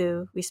Warren,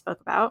 who we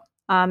spoke about.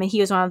 And he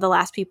was one of the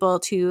last people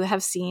to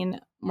have seen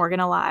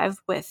Morgan alive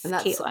with Caitlin. And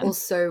that's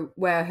also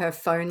where her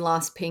phone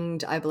last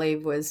pinged, I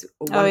believe, was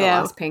one of the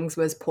last pings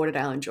was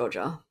Porterdale in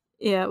Georgia.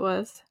 Yeah, it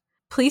was.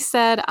 Police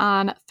said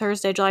on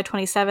Thursday, July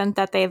 27th,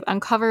 that they've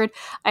uncovered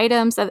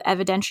items of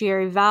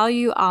evidentiary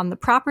value on the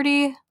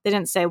property. They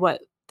didn't say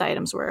what the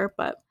items were,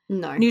 but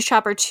no. News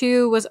Chopper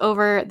 2 was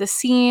over the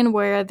scene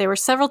where there were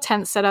several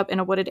tents set up in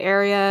a wooded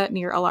area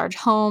near a large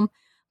home.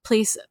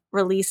 Police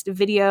released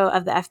video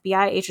of the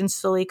FBI agents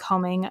slowly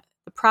combing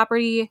the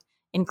property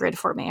in grid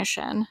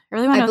formation. I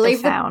really want to know what they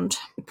found.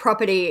 The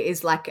property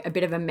is like a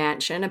bit of a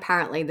mansion.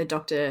 Apparently the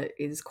doctor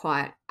is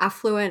quite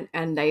affluent,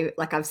 and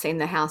I've seen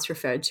the house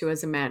referred to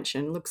as a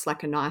mansion. Looks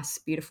like a nice,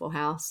 beautiful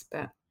house,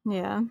 but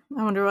yeah,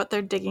 I wonder what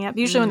they're digging up.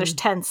 Usually when there's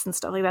tents and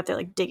stuff like that, they're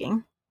like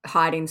digging.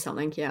 Hiding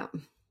something, yeah.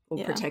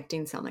 Or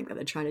protecting something that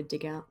they're trying to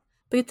dig out.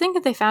 But you'd think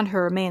if they found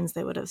her remains,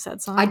 they would have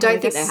said something. I don't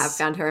think they have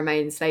found her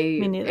remains. Me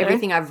neither.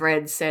 Everything I've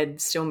read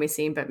said still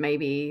missing, but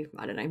maybe,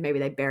 I don't know, maybe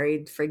they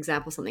buried, for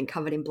example, something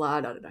covered in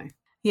blood. I don't know.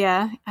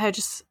 Yeah, I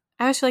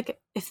always feel like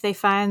if they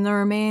find the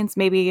remains,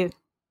 maybe,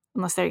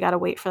 unless they got to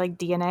wait for like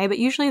DNA, but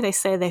usually they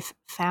say they've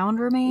found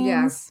remains.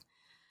 Yeah.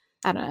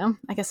 I don't know.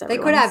 I guess they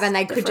could have, and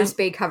they could just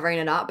be covering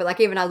it up. But like,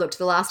 even I looked,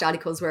 the last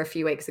articles were a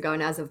few weeks ago,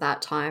 and as of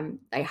that time,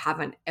 they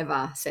haven't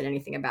ever said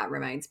anything about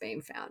remains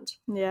being found.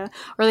 Yeah,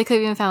 or they could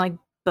have even found like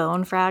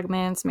bone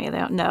fragments. Maybe they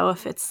don't know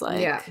if it's like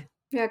yeah,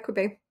 it could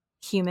be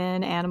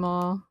human,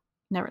 animal.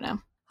 Never know.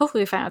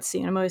 Hopefully, we find out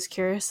soon. I'm always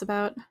curious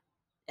about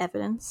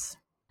evidence.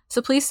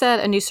 So police said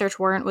a new search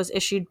warrant was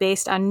issued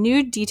based on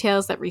new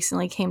details that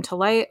recently came to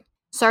light.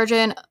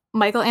 Sergeant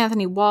Michael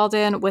Anthony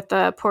Walden with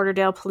the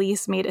Porterdale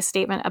Police made a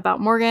statement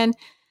about Morgan.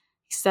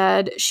 He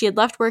said she had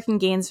left work in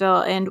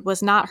Gainesville and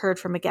was not heard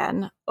from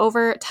again.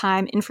 Over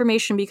time,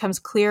 information becomes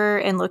clearer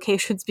and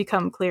locations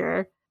become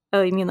clearer.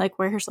 Oh, you mean like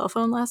where her cell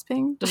phone last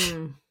pinged?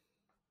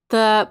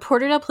 The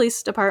Porterdale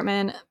Police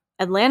Department,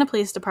 Atlanta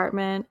Police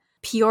Department,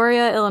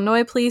 Peoria,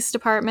 Illinois Police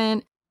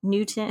Department,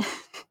 Newton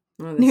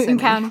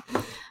County...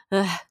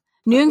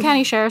 Newton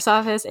County Sheriff's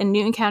Office and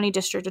Newton County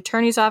District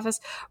Attorney's Office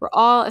were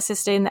all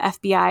assisting the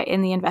FBI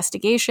in the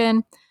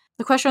investigation.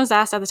 The question was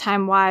asked at the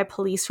time why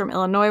police from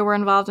Illinois were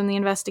involved in the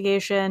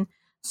investigation.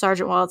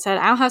 Sergeant Wald said,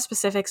 I don't have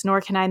specifics, nor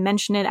can I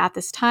mention it at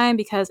this time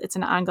because it's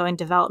an ongoing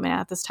development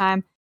at this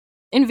time.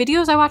 In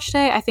videos I watched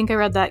today, I think I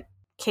read that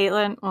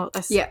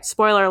Caitlin,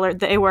 spoiler alert,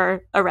 they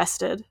were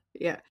arrested.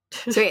 Yeah.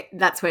 So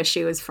that's where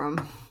she was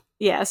from.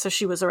 Yeah, so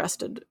she was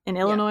arrested in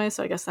Illinois,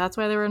 so I guess that's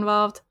why they were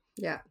involved.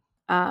 Yeah.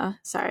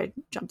 Sorry,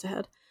 jumped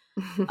ahead.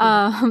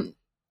 On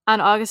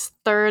August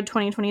 3rd,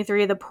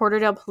 2023, the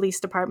Porterdale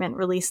Police Department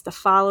released the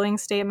following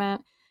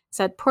statement. It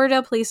said,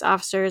 Porterdale police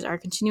officers are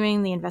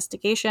continuing the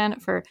investigation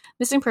for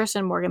missing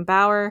person Morgan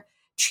Bauer.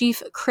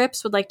 Chief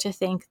Cripps would like to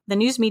thank the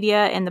news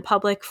media and the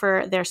public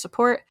for their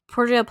support.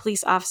 Porterdale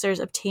police officers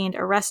obtained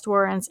arrest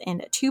warrants,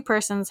 and 2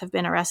 persons have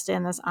been arrested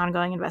in this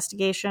ongoing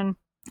investigation.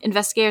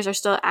 Investigators are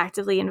still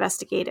actively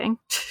investigating.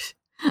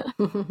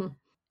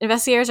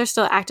 Investigators are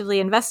still actively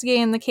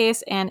investigating the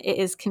case, and it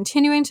is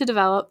continuing to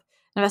develop.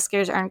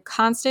 Investigators are in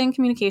constant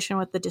communication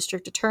with the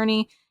district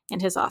attorney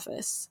and his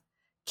office.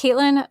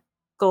 Caitlin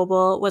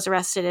Goebel was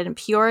arrested in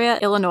Peoria,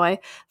 Illinois,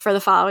 for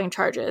the following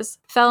charges: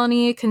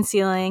 felony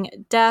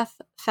concealing death,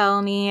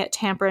 felony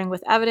tampering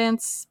with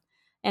evidence.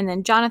 And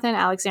then Jonathan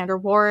Alexander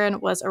Warren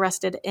was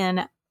arrested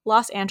in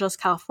Los Angeles,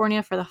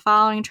 California, for the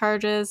following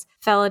charges: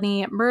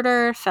 felony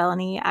murder,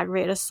 felony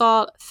aggravated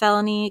assault,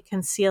 felony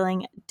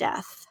concealing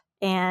death,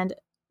 and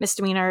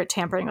misdemeanor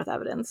tampering with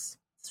evidence.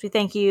 So we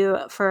thank you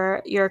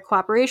for your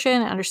cooperation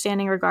and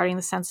understanding regarding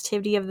the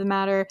sensitivity of the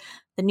matter.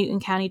 The Newton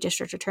County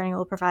District Attorney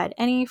will provide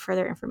any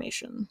further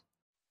information.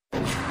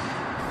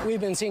 We've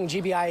been seeing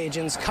GBI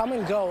agents come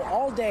and go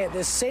all day at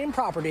this same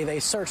property they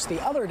searched the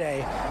other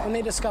day when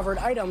they discovered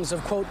items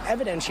of, quote,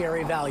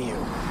 evidentiary value.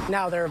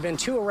 Now there have been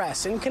 2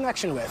 arrests in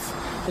connection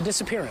with the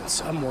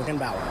disappearance of Morgan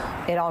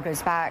Bauer. It all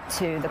goes back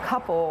to the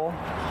couple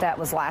that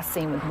was last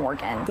seen with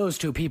Morgan. Those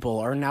 2 people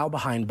are now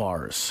behind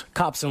bars.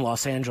 Cops in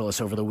Los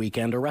Angeles over the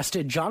weekend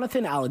arrested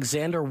Jonathan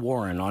Alexander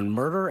Warren on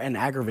murder and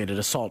aggravated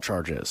assault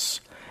charges.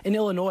 In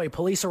Illinois,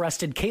 police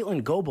arrested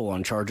Caitlin Goebel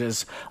on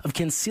charges of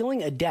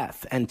concealing a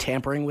death and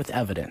tampering with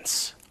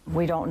evidence.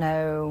 We don't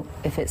know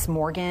if it's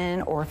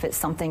Morgan or if it's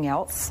something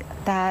else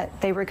that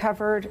they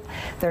recovered.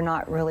 They're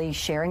not really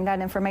sharing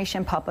that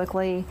information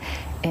publicly.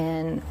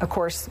 And of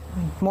course,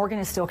 Morgan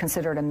is still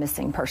considered a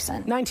missing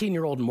person.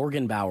 19-year-old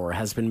Morgan Bauer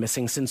has been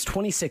missing since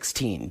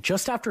 2016,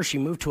 just after she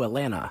moved to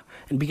Atlanta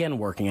and began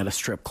working at a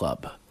strip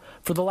club.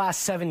 For the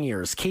last 7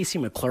 years, Casey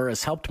McClure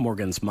has helped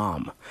Morgan's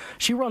mom.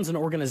 She runs an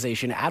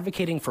organization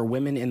advocating for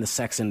women in the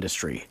sex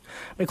industry.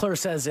 McClure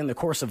says in the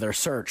course of their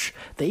search,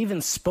 they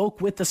even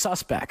spoke with the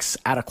suspects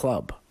at a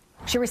club.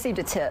 She received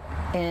a tip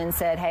and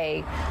said,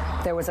 hey,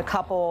 there was a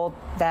couple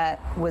that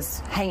was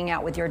hanging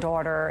out with your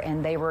daughter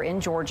and they were in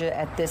Georgia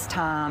at this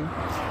time.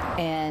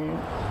 And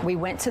we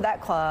went to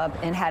that club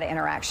and had an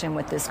interaction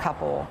with this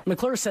couple.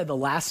 McClure said the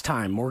last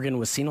time Morgan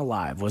was seen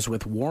alive was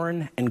with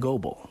Warren and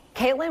Goebel.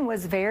 Caitlin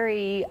was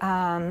very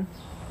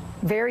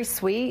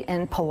sweet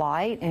and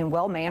polite and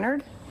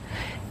well-mannered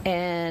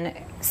and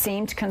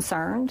seemed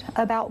concerned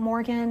about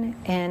Morgan,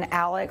 and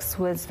Alex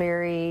was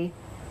very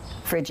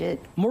frigid.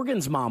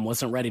 Morgan's mom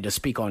wasn't ready to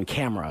speak on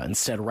camera,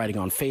 instead writing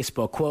on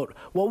Facebook, quote,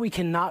 "What we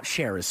cannot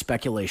share is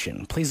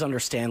speculation. Please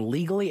understand,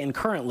 legally and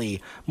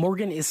currently,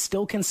 Morgan is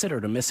still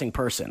considered a missing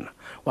person.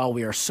 While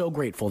we are so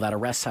grateful that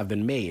arrests have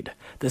been made,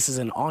 this is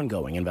an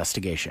ongoing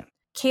investigation."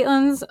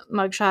 Caitlin's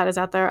mugshot is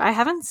out there. I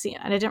haven't seen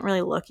it. I didn't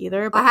really look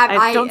either, but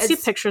I don't see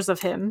pictures of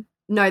him.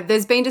 No,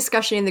 there's been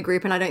discussion in the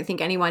group, and I don't think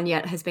anyone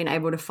yet has been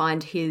able to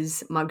find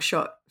his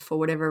mugshot for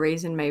whatever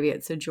reason. Maybe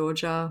it's a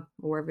Georgia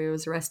or wherever he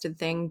was arrested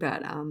thing,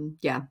 but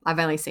yeah, I've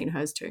only seen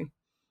hers too.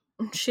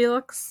 She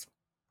looks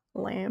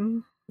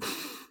lame.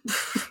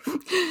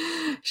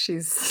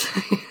 She's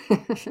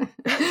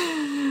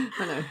I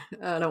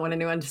don't want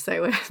anyone to say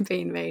we're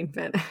being mean,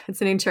 but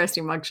it's an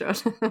interesting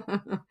mugshot.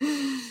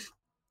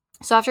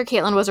 So after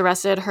Caitlin was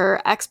arrested,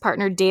 her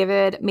ex-partner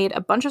David made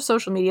a bunch of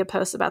social media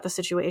posts about the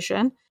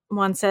situation.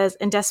 One says,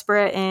 "In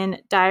desperate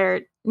and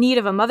dire need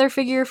of a mother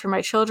figure for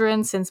my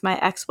children since my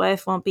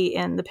ex-wife won't be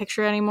in the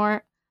picture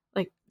anymore."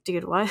 Like,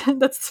 dude, what?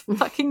 That's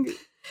fucking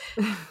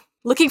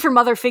looking for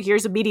mother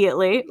figures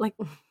immediately. Like,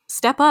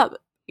 step up.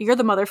 You're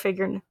the mother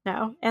figure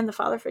now and the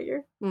father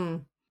figure.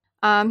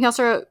 He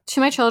also wrote, "To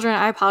my children,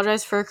 I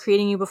apologize for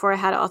creating you before I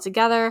had it all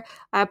together.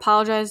 I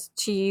apologize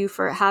to you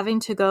for having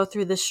to go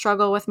through this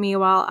struggle with me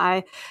while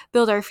I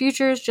build our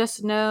futures.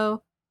 Just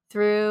know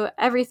through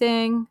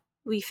everything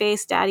we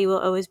face, Daddy will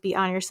always be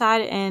on your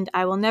side, and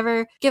I will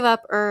never give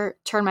up or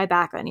turn my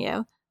back on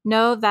you.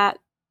 Know that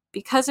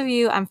because of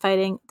you, I'm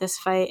fighting this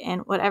fight,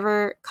 and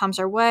whatever comes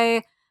our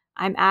way,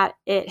 I'm at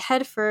it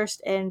head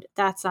first, and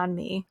that's on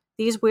me.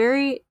 These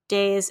weary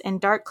days and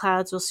dark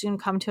clouds will soon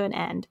come to an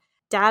end.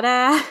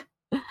 Dada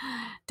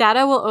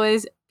will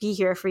always be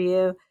here for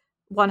you.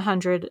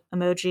 100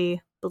 emoji.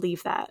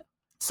 Believe that."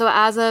 So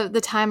as of the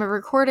time of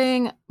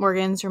recording,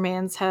 Morgan's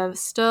remains have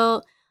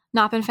still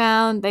not been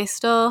found. They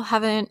still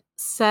haven't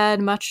said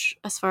much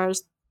as far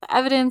as the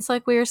evidence,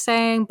 like we were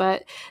saying,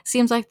 but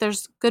seems like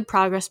there's good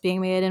progress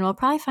being made, and we'll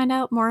probably find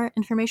out more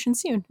information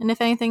soon. And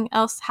if anything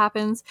else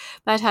happens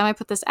by the time I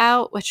put this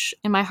out, which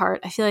in my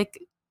heart, I feel like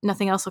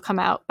nothing else will come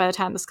out by the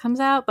time this comes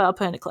out, but I'll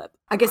put in a clip.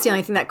 I guess the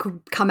only thing that could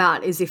come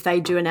out is if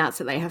they do announce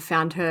that they have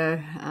found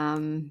her.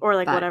 Or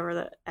like whatever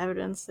the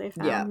evidence they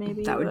found, yeah,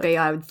 maybe. That would be,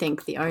 I would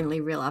think, the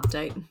only real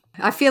update.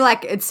 I feel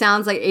like it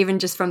sounds like even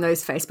just from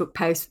those Facebook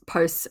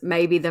posts,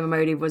 maybe the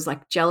motive was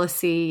like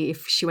jealousy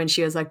when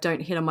she was like, "Don't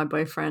hit on my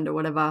boyfriend" or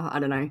whatever. I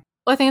don't know.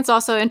 Well, I think it's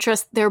also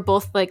interesting. They're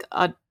both like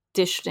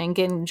auditioning,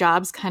 getting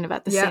jobs kind of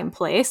at the same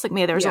place. Like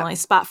maybe there was only a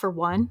spot for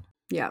one.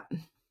 Yeah.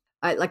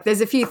 There's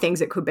a few things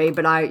it could be,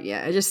 but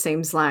it just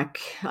seems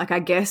like I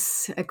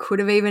guess it could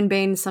have even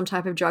been some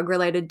type of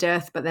drug-related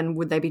death, but then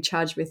would they be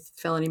charged with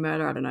felony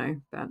murder? I don't know,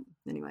 but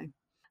anyway.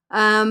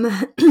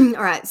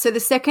 All right, so the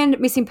second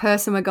missing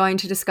person we're going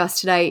to discuss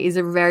today is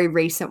a very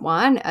recent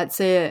one.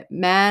 It's a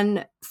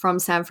man from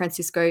San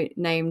Francisco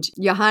named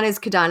Yohanes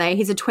Kidane.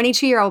 He's a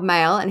 22-year-old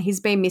male, and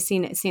he's been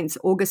missing since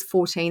August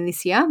 14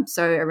 this year,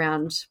 so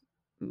around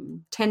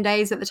 10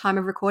 days at the time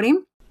of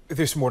recording.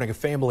 This morning, a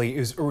family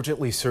is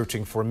urgently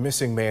searching for a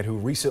missing man who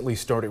recently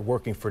started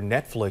working for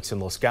Netflix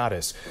in Los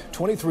Gatos.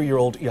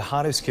 23-year-old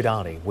Yohanes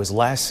Kidane was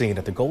last seen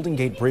at the Golden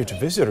Gate Bridge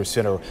Visitor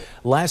Center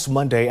last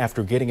Monday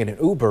after getting in an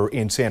Uber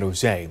in San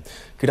Jose.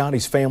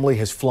 Kidane's family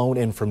has flown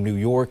in from New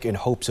York in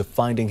hopes of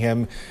finding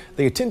him.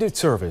 They attended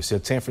service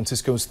at San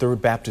Francisco's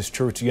Third Baptist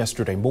Church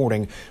yesterday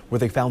morning, where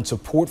they found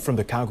support from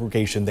the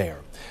congregation there.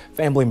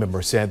 Family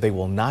members said they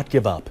will not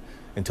give up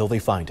until they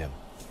find him.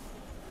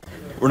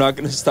 We're not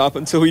going to stop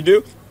until we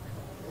do.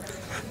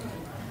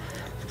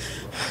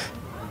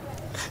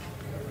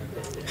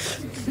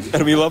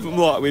 And we love him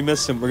a lot. We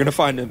miss him. We're going to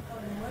find him.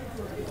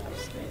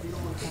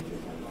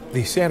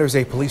 The San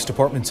Jose Police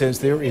Department says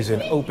there is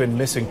an open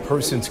missing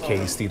persons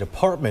case. The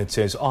department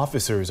says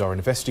officers are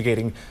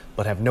investigating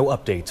but have no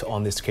updates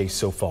on this case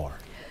so far.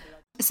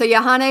 So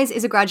Yohanes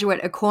is a graduate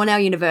at Cornell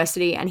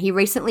University, and he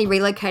recently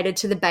relocated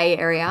to the Bay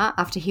Area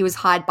after he was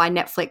hired by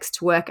Netflix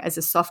to work as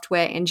a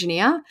software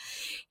engineer.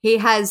 He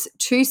has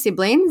 2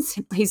 siblings.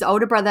 His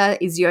older brother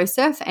is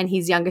Yosef, and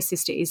his younger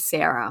sister is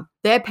Sarah.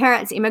 Their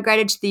parents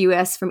immigrated to the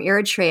US from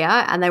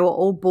Eritrea, and they were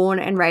all born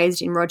and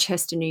raised in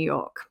Rochester, New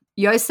York.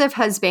 Yosef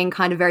has been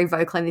kind of very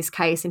vocal in this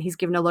case, and he's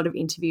given a lot of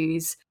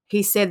interviews.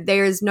 He said,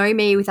 "There is no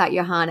me without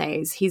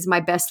Yohanes. He's my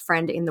best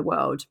friend in the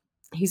world.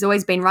 He's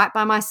always been right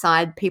by my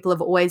side. People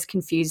have always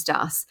confused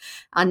us.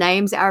 Our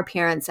names, our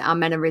appearance, our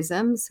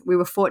mannerisms. We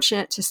were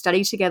fortunate to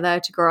study together,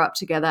 to grow up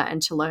together,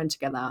 and to learn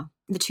together."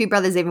 The 2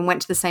 brothers even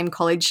went to the same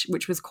college,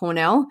 which was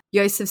Cornell.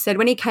 Yosef said,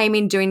 "When he came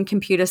in doing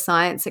computer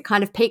science, it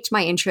kind of piqued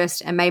my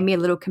interest and made me a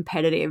little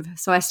competitive.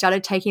 So I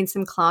started taking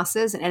some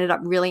classes and ended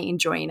up really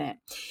enjoying it.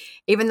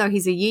 Even though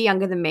he's a year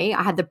younger than me,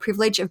 I had the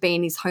privilege of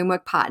being his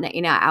homework partner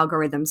in our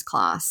algorithms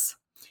class."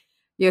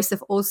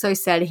 Yosef also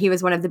said he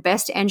was one of the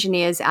best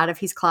engineers out of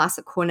his class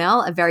at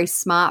Cornell, a very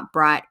smart,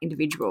 bright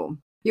individual.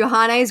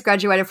 Yohanes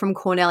graduated from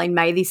Cornell in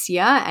May this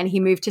year, and he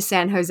moved to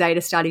San Jose to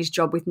start his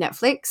job with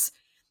Netflix.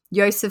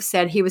 Yosef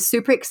said he was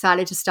super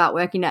excited to start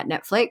working at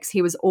Netflix.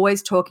 He was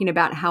always talking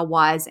about how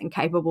wise and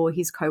capable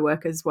his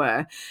co-workers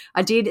were.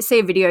 I did see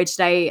a video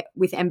today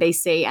with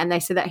NBC, and they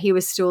said that he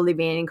was still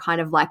living in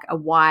kind of like a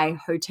Y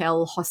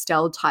hotel,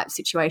 hostel type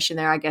situation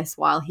there, I guess,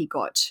 while he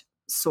got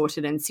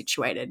sorted and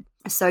situated.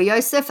 So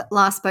Yosef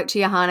last spoke to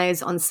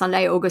Yohanes on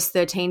Sunday, August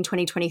 13,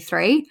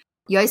 2023.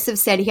 Yosef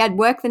said he had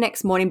work the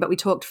next morning, but we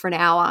talked for an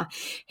hour.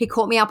 He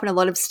caught me up on a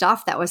lot of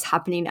stuff that was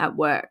happening at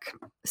work.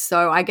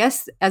 So I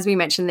guess, as we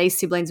mentioned, these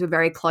siblings were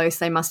very close.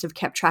 They must have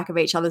kept track of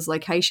each other's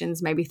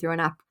locations, maybe through an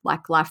app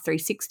like Life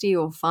 360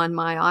 or Find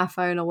My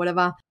iPhone or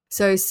whatever.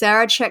 So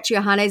Sarah checked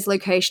Yohanes'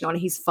 location on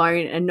his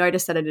phone and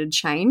noticed that it had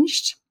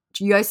changed.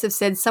 Yosef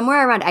said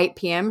somewhere around 8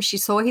 p.m, she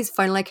saw his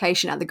phone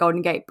location at the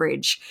Golden Gate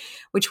Bridge,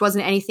 which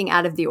wasn't anything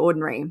out of the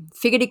ordinary.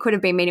 Figured he could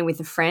have been meeting with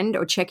a friend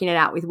or checking it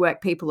out with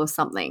work people or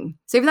something.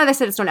 So even though they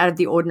said it's not out of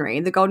the ordinary,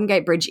 the Golden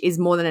Gate Bridge is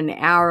more than an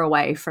hour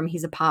away from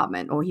his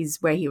apartment or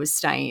where he was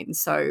staying.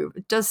 So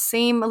it does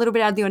seem a little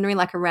bit out of the ordinary,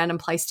 like a random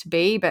place to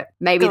be, but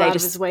maybe Go out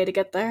of his way to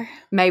get there.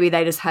 Maybe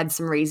they just had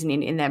some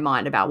reasoning in their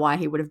mind about why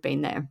he would have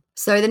been there.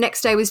 So the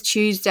next day was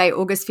Tuesday,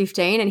 August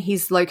 15, and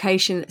his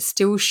location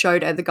still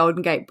showed at the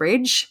Golden Gate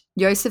Bridge.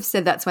 Yosef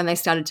said that's when they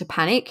started to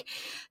panic.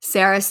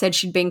 Sarah said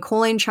she'd been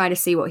calling, trying to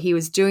see what he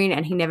was doing,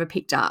 and he never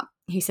picked up.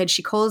 He said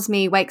she calls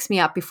me, wakes me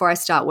up before I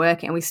start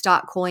work, and we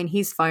start calling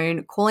his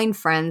phone, calling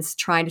friends,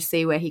 trying to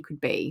see where he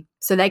could be.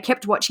 So they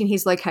kept watching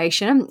his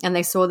location, and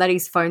they saw that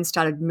his phone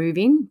started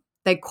moving.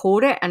 They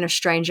called it and a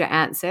stranger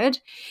answered.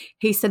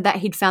 He said that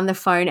he'd found the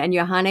phone and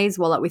Yohanes'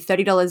 wallet with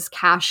 $30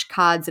 cash,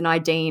 cards, and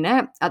ID in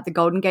it at the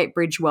Golden Gate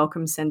Bridge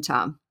Welcome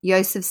Center.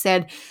 Yosef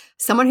said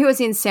someone who was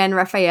in San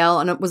Rafael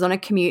and was on a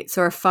commute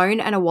saw a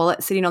phone and a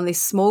wallet sitting on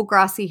this small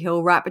grassy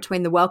hill right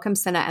between the Welcome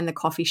Center and the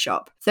coffee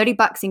shop.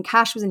 $30 in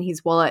cash was in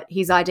his wallet,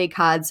 his ID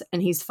cards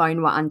and his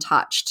phone were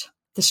untouched.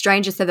 The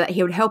stranger said that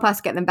he would help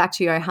us get them back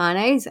to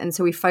Yohanes, and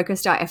so we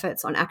focused our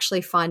efforts on actually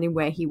finding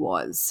where he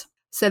was.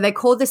 So they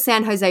called the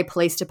San Jose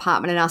Police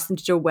Department and asked them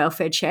to do a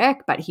welfare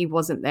check, but he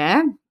wasn't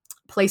there.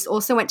 Police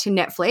also went to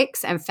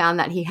Netflix and found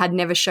that he had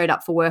never showed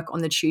up for work on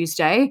the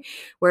Tuesday.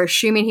 We're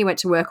assuming he went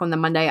to work on the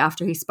Monday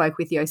after he spoke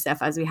with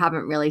Yosef, as we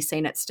haven't really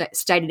seen it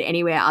stated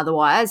anywhere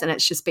otherwise, and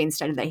it's just been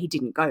stated that he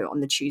didn't go on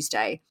the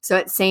Tuesday. So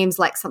it seems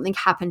like something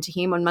happened to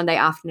him on Monday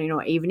afternoon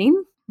or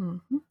evening.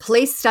 Mm-hmm.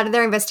 Police started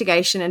their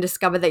investigation and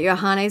discovered that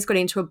Yohanes got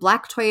into a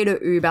black Toyota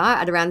Uber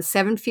at around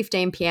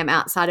 7:15 p.m.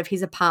 outside of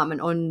his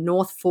apartment on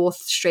North 4th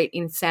Street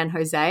in San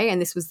Jose,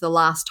 and this was the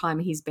last time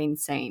he's been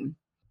seen.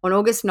 On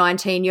August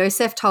 19,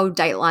 Yosef told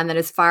Dateline that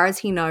as far as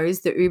he knows,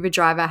 the Uber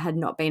driver had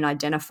not been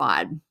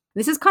identified.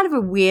 This is kind of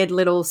a weird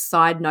little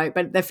side note,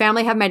 but the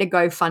family have made a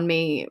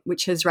GoFundMe,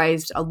 which has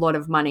raised a lot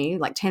of money,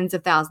 like tens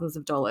of thousands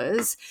of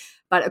dollars.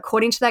 But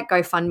according to that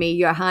GoFundMe,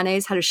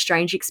 Yohanes had a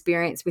strange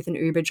experience with an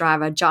Uber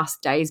driver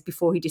just days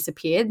before he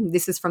disappeared.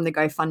 This is from the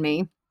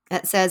GoFundMe.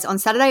 It says, on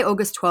Saturday,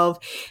 August 12,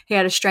 he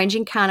had a strange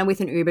encounter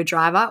with an Uber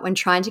driver when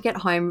trying to get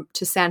home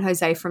to San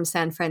Jose from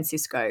San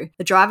Francisco.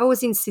 The driver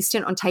was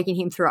insistent on taking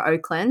him through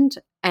Oakland,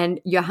 and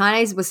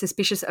Yohanes was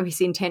suspicious of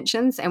his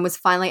intentions and was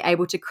finally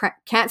able to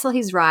cancel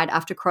his ride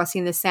after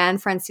crossing the San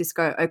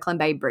Francisco-Oakland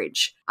Bay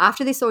Bridge.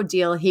 After this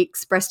ordeal, he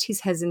expressed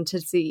his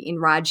hesitancy in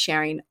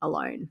ride-sharing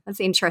alone. That's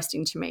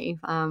interesting to me.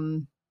 I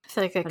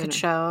feel like it could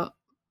show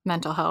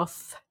mental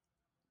health.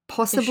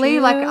 Possibly.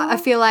 issue. Like, I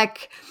feel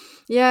like...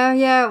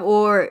 Yeah.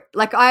 Or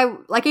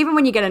even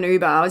when you get an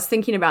Uber, I was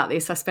thinking about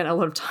this. I spent a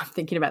lot of time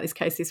thinking about this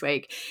case this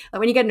week. Like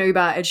when you get an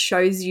Uber, it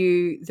shows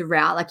you the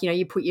route. Like,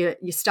 you put your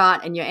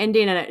start and your end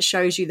in and it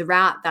shows you the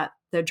route that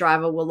the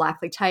driver will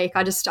likely take.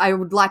 I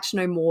would like to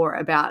know more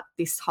about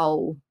this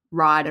whole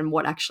ride and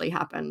what actually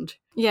happened.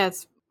 Yeah,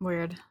 it's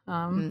weird.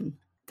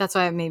 That's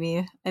why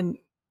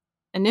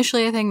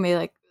initially I think maybe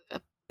like a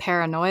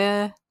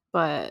paranoia,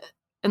 but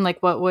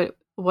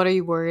what are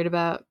you worried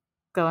about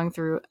going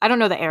through? I don't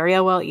know the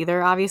area well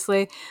either,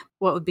 obviously,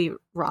 what would be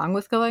wrong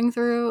with going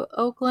through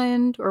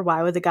Oakland, or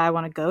why would the guy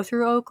want to go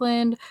through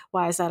Oakland?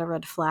 Why is that a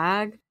red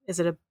flag? Is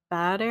it a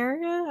bad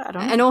area? I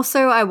don't know. And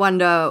also I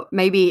wonder,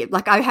 maybe,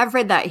 like, I have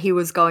read that he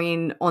was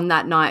going on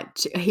that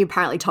night. He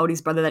apparently told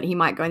his brother that he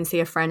might go and see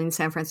a friend in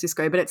San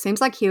Francisco, but it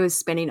seems like he was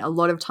spending a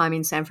lot of time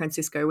in San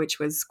Francisco, which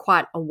was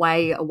quite a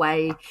way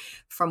away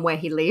from where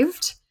he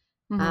lived.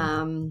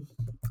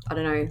 I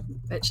don't know.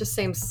 It just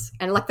seems,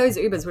 and like those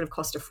Ubers would have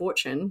cost a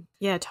fortune.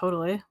 Yeah,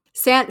 totally.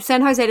 San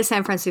Jose to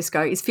San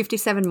Francisco is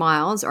 57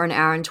 miles or an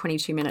hour and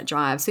 22-minute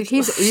drive. So if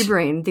he's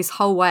Ubering this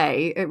whole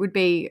way, it would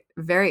be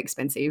very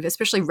expensive,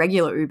 especially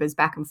regular Ubers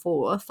back and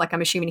forth. Like,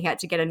 I'm assuming he had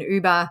to get an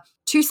Uber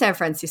to San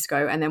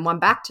Francisco and then one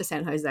back to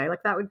San Jose.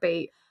 Like, that would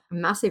be a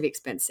massive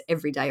expense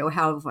every day, or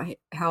however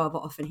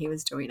often he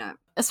was doing it.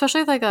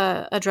 Especially like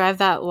a drive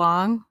that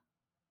long.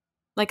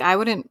 Like, I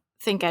wouldn't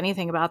think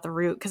anything about the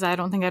route because I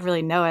don't think I'd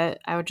really know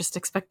it. I would just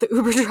expect the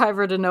Uber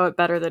driver to know it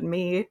better than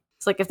me.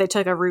 It's like if they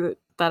took a route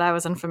that I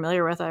was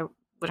unfamiliar with, I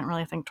wouldn't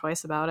really think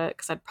twice about it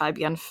because I'd probably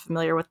be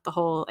unfamiliar with the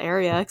whole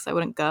area because I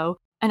wouldn't go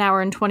an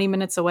hour and 20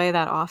 minutes away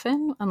that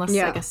often, unless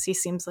I guess he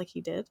seems like he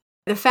did.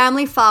 The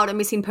family filed a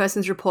missing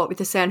persons report with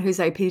the San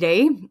Jose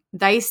PD.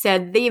 They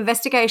said the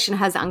investigation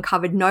has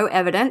uncovered no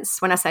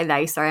evidence. When I say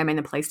they, sorry, I mean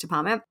the police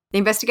department. The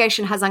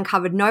investigation has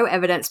uncovered no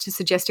evidence to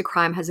suggest a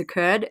crime has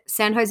occurred.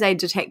 San Jose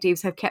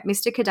detectives have kept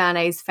Mr.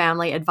 Kidane's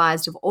family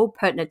advised of all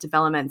pertinent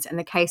developments, and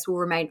the case will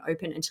remain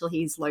open until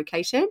he is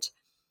located.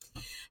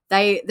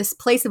 The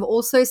police have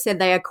also said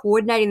they are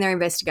coordinating their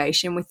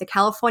investigation with the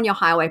California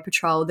Highway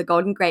Patrol, the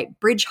Golden Gate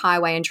Bridge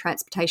Highway and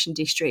Transportation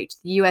District,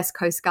 the U.S.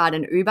 Coast Guard,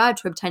 and Uber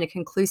to obtain a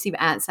conclusive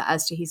answer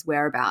as to his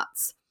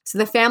whereabouts. So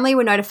the family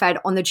were notified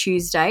on the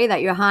Tuesday that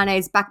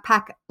Yohanes'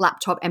 backpack,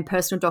 laptop, and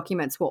personal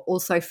documents were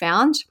also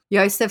found.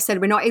 Yosef said,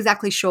 "We're not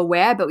exactly sure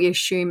where, but we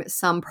assume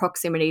some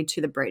proximity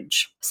to the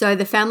bridge." So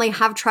the family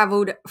have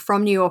traveled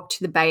from New York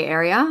to the Bay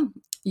Area.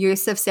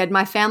 Yusuf said,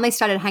 "My family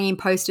started hanging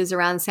posters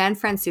around San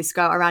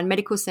Francisco, around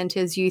medical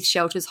centers, youth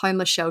shelters,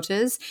 homeless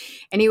shelters,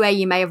 anywhere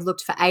you may have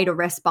looked for aid or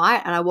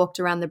respite, and I walked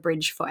around the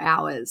bridge for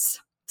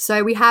hours."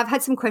 So we have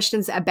had some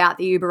questions about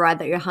the Uber ride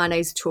that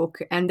Yohanes took,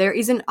 and there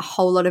isn't a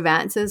whole lot of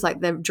answers.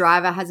 Like, the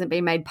driver hasn't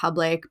been made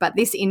public, but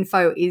this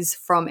info is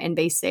from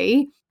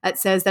NBC. It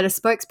says that a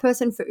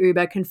spokesperson for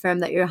Uber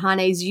confirmed that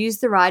Yohanes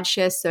used the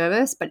rideshare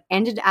service but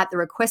ended at the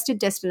requested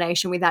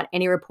destination without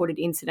any reported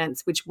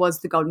incidents, which was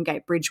the Golden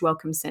Gate Bridge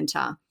Welcome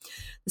Center.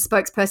 The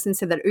spokesperson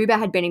said that Uber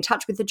had been in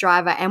touch with the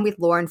driver and with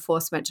law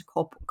enforcement to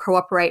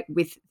cooperate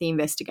with the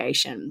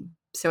investigation.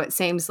 So it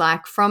seems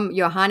like from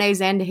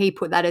Yohanes' end, he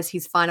put that as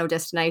his final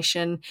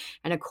destination,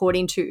 and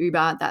according to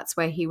Uber, that's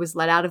where he was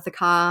let out of the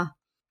car.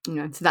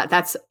 So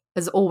that's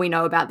all we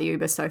know about the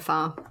Uber so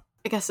far.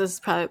 I guess this is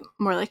probably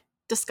more like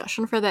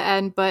discussion for the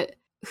end, but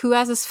who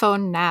has his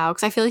phone now?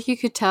 Because I feel like you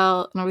could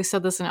tell, and we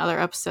said this in other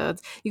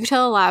episodes, you could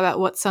tell a lot about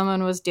what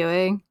someone was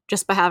doing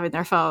just by having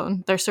their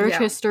phone, their search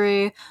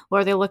history, what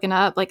are they looking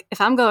up. Like,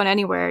 if I'm going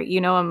anywhere,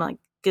 I'm like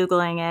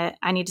Googling it.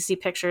 I need to see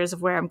pictures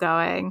of where I'm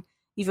going.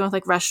 Even with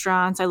like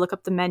restaurants, I look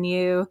up the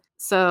menu.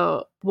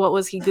 So what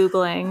was he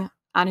Googling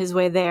on his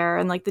way there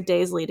and like the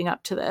days leading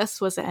up to this?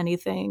 Was it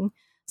anything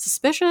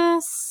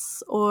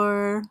suspicious,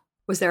 or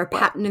was there a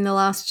pattern in the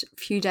last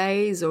few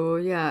days? Or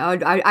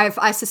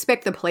I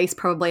suspect the police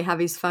probably have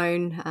his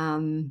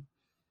phone,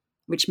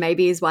 which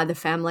maybe is why the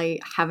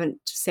family haven't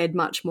said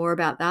much more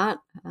about that.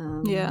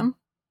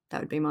 That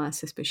would be my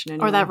suspicion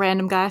anyway. Or that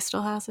random guy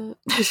still has it.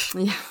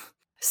 Yeah.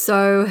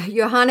 So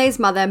Yohanes'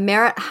 mother,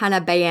 Merit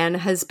Hannah Bayan,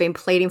 has been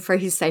pleading for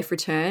his safe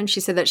return. She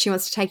said that she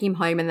wants to take him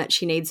home and that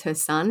she needs her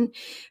son.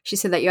 She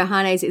said that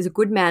Yohanes is a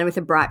good man with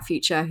a bright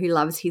future who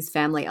loves his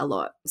family a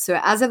lot. So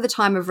as of the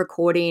time of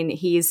recording,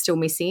 he is still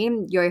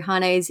missing.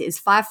 Yohanes is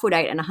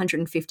 5'8" and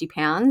 150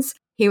 pounds.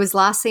 He was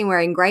last seen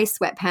wearing grey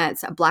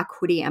sweatpants, a black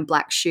hoodie and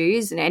black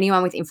shoes, and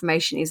anyone with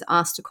information is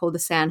asked to call the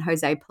San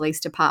Jose Police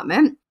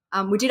Department.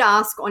 We did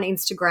ask on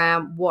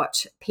Instagram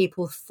what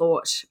people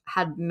thought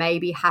had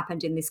maybe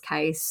happened in this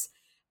case,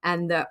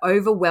 and the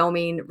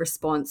overwhelming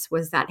response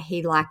was that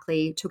he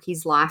likely took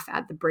his life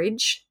at the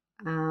bridge.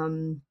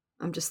 I'm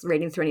just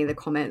reading through any of the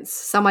comments.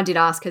 Someone did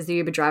ask, has the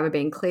Uber driver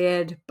been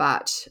cleared?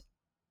 But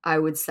I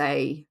would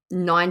say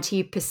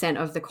 90%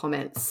 of the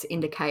comments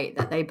indicate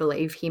that they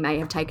believe he may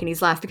have taken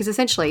his life, because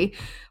essentially,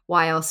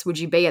 why else would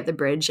you be at the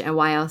bridge, and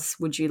why else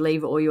would you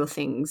leave all your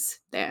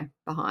things there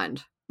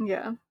behind?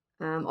 Yeah.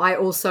 I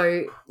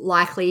also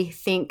likely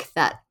think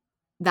that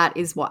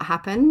is what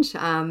happened.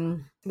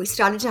 We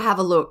started to have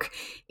a look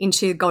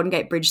into Golden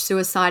Gate Bridge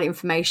suicide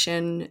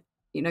information,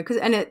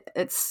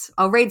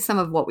 I'll read some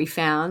of what we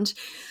found.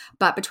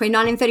 But between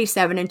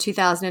 1937 and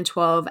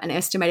 2012, an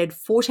estimated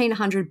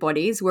 1,400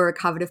 bodies were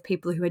recovered of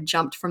people who had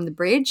jumped from the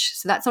bridge.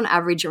 So that's on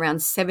average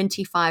around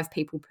 75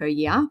 people per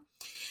year.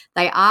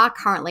 They are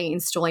currently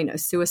installing a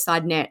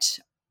suicide net,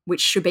 which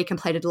should be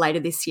completed later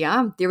this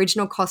year. The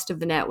original cost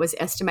of the net was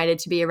estimated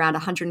to be around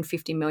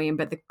 $150 million,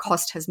 but the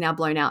cost has now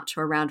blown out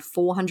to around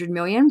 $400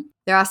 million.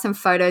 There are some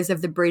photos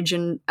of the bridge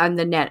and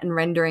the net and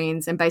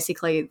renderings, and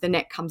basically the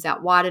net comes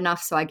out wide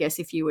enough, so I guess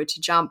if you were to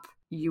jump,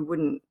 you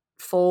wouldn't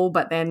fall,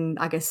 but then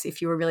I guess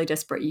if you were really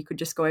desperate, you could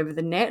just go over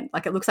the net.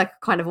 Like it looks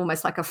like kind of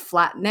almost like a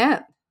flat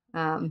net.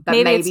 But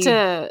maybe it's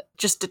to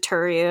just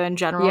deter you in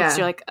general. Yeah. So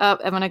you're like, oh,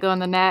 I'm going to go in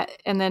the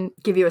net, and then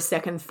give you a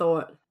second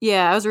thought.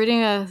 Yeah, I was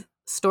reading a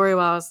story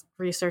while I was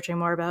researching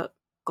more about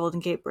Golden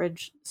Gate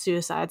Bridge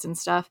suicides and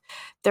stuff.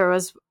 There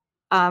was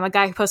a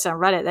guy who posted on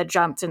Reddit that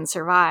jumped and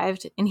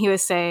survived, and he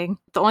was saying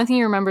the only thing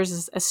he remembers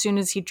is as soon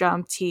as he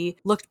jumped, he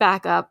looked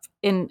back up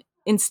and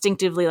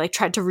instinctively like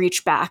tried to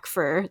reach back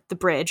for the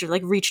bridge, or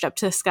like reached up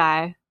to the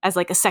sky as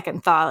like a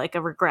second thought, like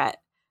a regret.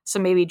 So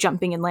maybe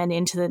jumping and landing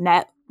into the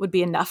net would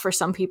be enough for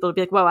some people to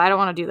be like, whoa, I don't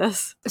want to do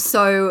this.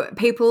 So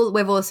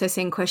we've also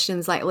seen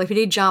questions like, well, if you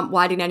did jump,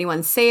 why didn't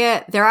anyone see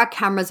it? There are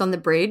cameras on the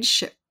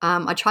bridge.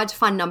 I tried to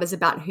find numbers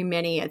about how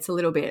many. It's a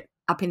little bit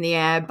up in the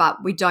air,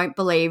 but we don't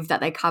believe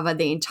that they cover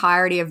the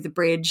entirety of the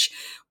bridge.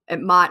 It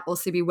might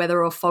also be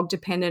weather or fog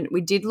dependent. We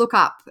did look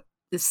up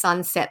the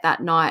sunset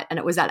that night and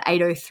it was at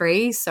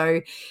 8:03. So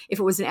if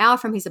it was an hour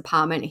from his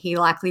apartment, he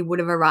likely would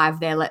have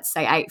arrived there, let's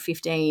say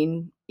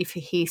 8:15. If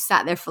he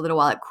sat there for a little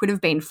while, it could have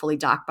been fully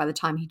dark by the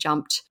time he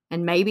jumped.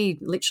 And maybe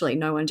literally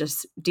no one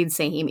just did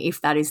see him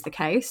if that is the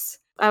case.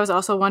 I was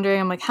also wondering,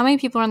 I'm like, how many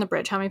people are on the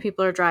bridge? How many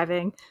people are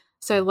driving?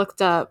 So I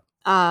looked up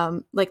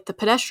like the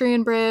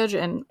pedestrian bridge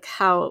and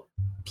how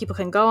people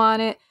can go on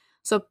it.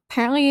 So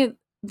apparently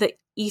the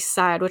east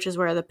side, which is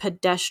where the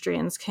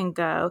pedestrians can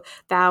go,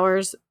 the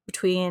hours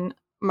between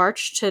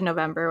March to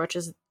November, which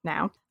is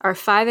now, are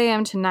 5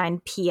 a.m. to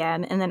 9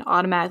 p.m. and then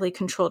automatically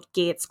controlled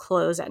gates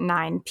close at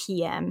 9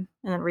 p.m.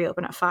 and then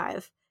reopen at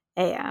 5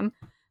 a.m.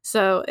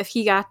 So if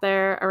he got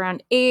there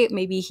around 8,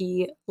 maybe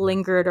he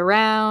lingered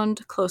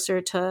around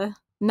closer to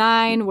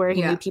 9 where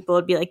he knew people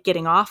would be like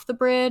getting off the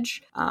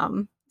bridge.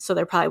 So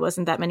there probably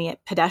wasn't that many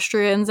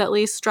pedestrians at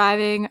least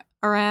driving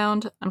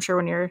around. I'm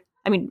sure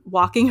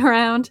walking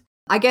around.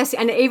 I guess,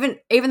 and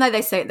even though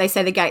they say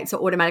the gates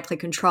are automatically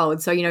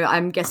controlled, so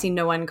I'm guessing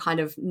no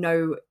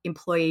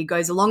employee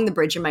goes along the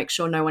bridge and makes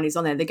sure no one is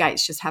on there. The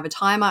gates just have a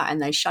timer and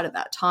they shut at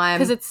that time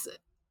because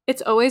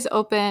it's always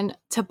open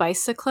to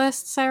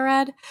bicyclists. I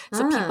read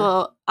so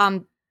people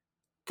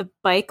the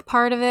bike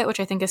part of it, which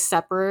I think is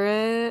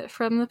separate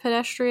from the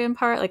pedestrian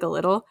part, like a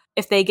little.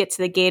 If they get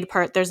to the gate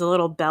part, there's a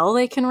little bell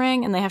they can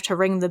ring, and they have to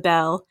ring the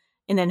bell,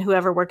 and then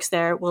whoever works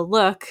there will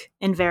look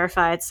and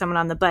verify it's someone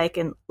on the bike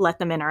and let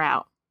them in or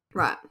out.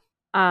 Right.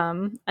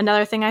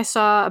 Another thing I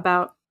saw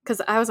about,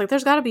 because I was like,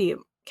 there's got to be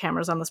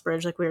cameras on this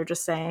bridge, like we were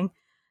just saying.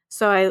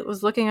 So I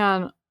was looking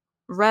on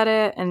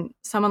Reddit, and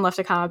someone left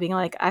a comment being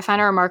like, I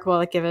find it remarkable,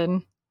 like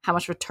given how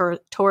much of a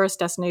tourist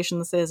destination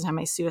this is and how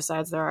many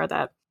suicides there are,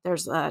 that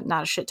there's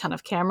not a shit ton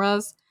of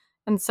cameras.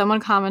 And someone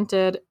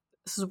commented,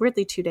 this was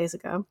weirdly 2 days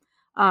ago,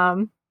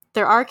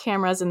 there are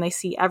cameras and they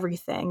see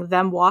everything,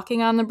 them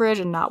walking on the bridge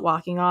and not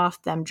walking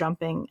off, them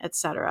jumping,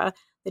 etc.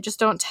 They just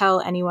don't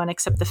tell anyone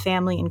except the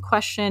family in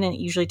question, and it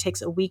usually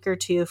takes a week or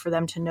two for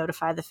them to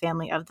notify the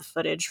family of the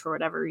footage for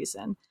whatever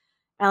reason.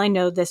 I only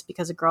know this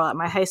because a girl at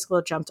my high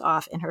school jumped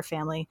off and her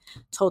family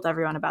told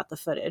everyone about the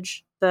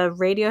footage. The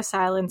radio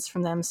silence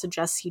from them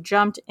suggests he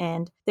jumped,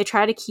 and they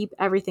try to keep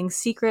everything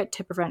secret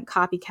to prevent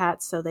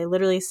copycats, so they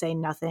literally say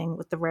nothing,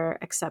 with the rare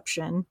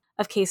exception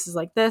of cases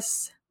like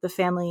this. The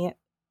family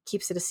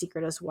keeps it a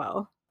secret as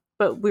well.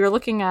 But we were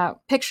looking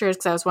at pictures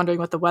because I was wondering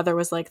what the weather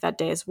was like that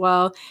day as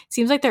well. It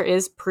seems like there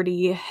is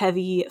pretty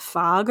heavy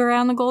fog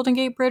around the Golden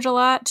Gate Bridge a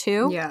lot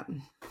too. Yeah.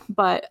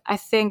 But I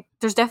think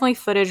there's definitely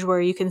footage where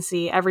you can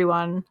see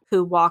everyone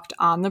who walked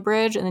on the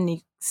bridge and then you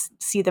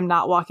see them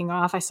not walking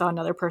off. I saw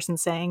another person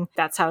saying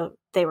that's how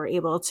they were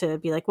able to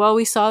be like, well,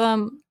 we saw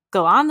them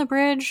go on the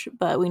bridge,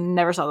 but we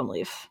never saw them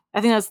leave. I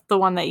think that's the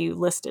one that you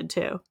listed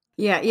too.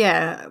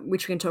 Yeah,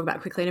 which we can talk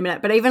about quickly in a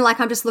minute. But even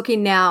I'm just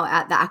looking now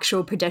at the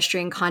actual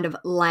pedestrian kind of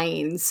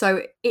lane.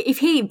 So if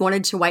he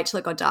wanted to wait till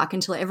it got dark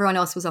until everyone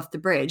else was off the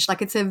bridge,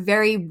 it's a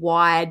very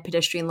wide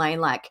pedestrian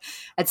lane.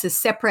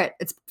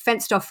 It's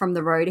fenced off from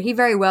the road. He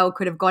very well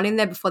could have gone in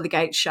there before the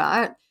gate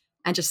shut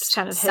and just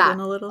kind of sat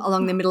a little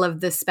along the middle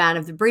of the span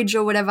of the bridge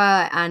or whatever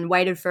and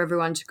waited for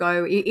everyone to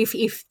go.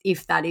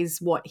 If that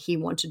is what he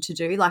wanted to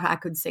do, I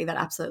could see that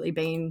absolutely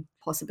being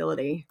a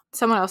possibility.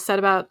 Someone else said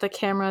about the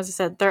cameras, he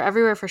said, they're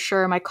everywhere for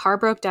sure. My car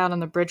broke down on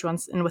the bridge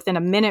once, and within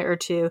a minute or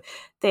two,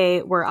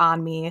 they were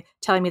on me,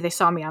 telling me they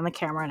saw me on the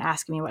camera and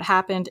asking me what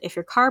happened. If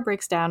your car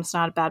breaks down, it's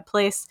not a bad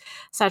place,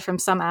 aside from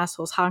some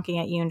assholes honking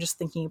at you and just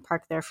thinking you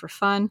parked there for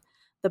fun.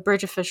 The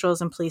bridge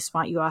officials and police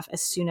want you off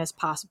as soon as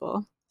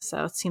possible.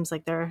 So it seems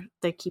like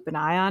they keep an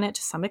eye on it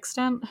to some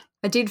extent.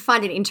 I did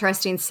find an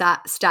interesting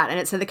stat, and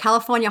it said the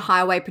California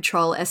Highway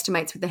Patrol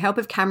estimates with the help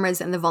of cameras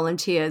and the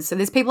volunteers. So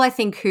there's people, I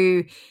think,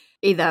 who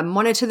either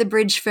monitor the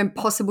bridge for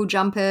possible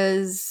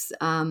jumpers.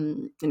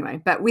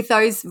 But with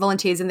those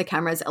volunteers and the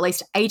cameras, at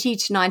least 80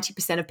 to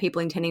 90% of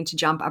people intending to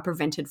jump are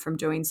prevented from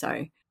doing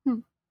so,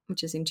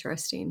 which is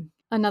interesting.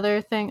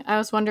 Another thing I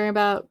was wondering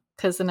about,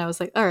 because then I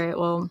was like, all right,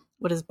 well,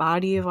 would his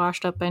body have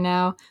washed up by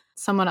now?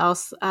 Someone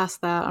else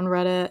asked that on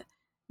Reddit.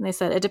 And they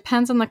said, it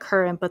depends on the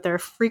current, but they're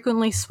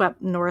frequently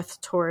swept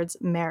north towards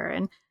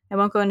Marin. I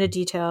won't go into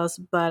details,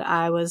 but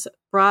I was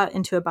brought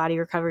into a body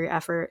recovery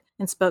effort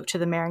and spoke to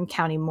the Marin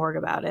County morgue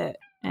about it.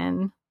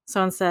 And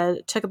someone said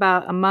it took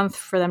about a month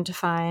for them to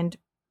find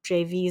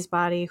JV's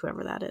body,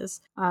 whoever that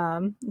is.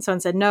 Someone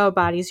said no,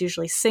 bodies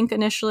usually sink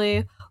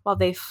initially. While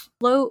they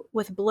float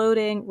with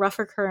bloating,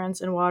 rougher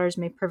currents and waters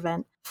may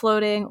prevent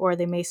floating, or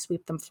they may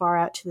sweep them far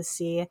out to the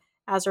sea.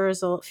 As a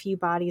result, few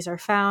bodies are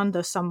found,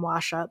 though some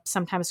wash up,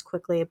 sometimes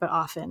quickly, but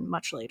often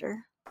much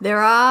later.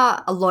 There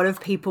are a lot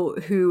of people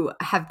who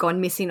have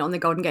gone missing on the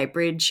Golden Gate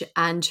Bridge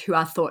and who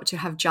are thought to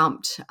have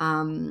jumped.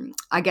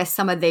 I guess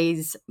some of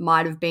these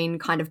might have been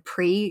kind of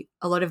pre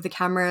a lot of the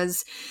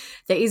cameras.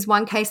 There is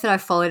one case that I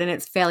followed and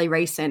it's fairly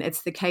recent.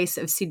 It's the case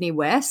of Sydney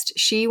West.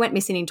 She went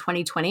missing in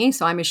 2020,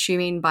 so I'm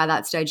assuming by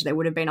that stage there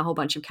would have been a whole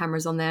bunch of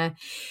cameras on there.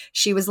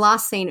 She was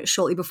last seen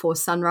shortly before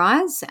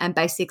sunrise, and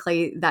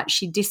basically that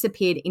she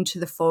disappeared into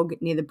the fog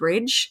near the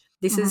bridge.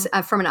 This is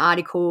from an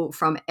article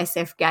from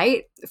SF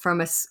Gate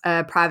from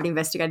a private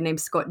investigator named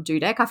Scott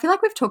Dudek. I feel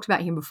like we've talked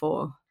about him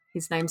before.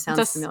 His name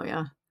sounds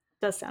familiar.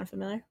 Does sound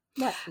familiar.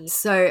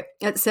 So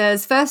it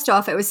says, first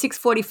off, it was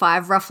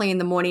 6:45, roughly in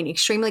the morning,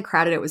 extremely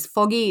crowded. It was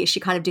foggy. She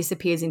kind of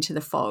disappears into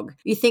the fog.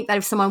 You think that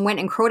if someone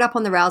went and crawled up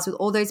on the rails with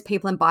all those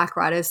people and bike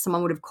riders,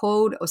 someone would have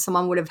called or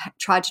someone would have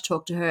tried to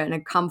talk to her and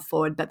had come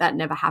forward, but that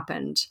never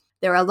happened.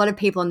 There were a lot of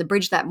people on the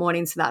bridge that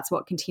morning, so that's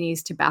what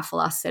continues to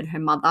baffle us, said her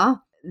mother.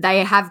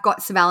 They have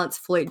got surveillance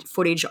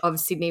footage of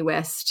Sydney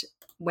West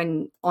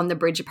when on the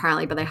bridge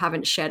apparently, but they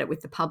haven't shared it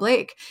with the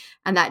public.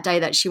 And that day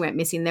that she went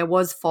missing, there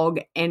was fog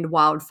and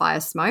wildfire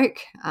smoke.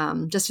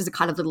 Just as a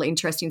kind of little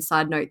interesting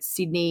side note,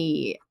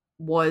 Sydney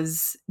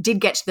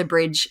did get to the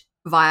bridge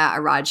via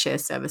a rideshare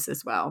service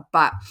as well.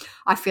 But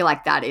I feel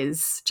like that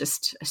is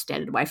just a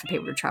standard way for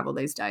people to travel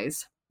these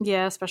days.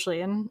 Yeah,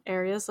 especially in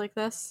areas like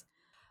this.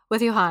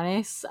 With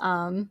Yohanes,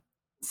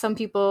 some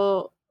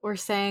people were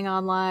saying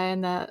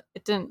online that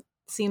it didn't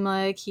seem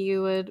like he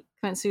would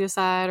commit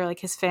suicide, or like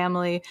his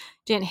family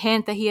didn't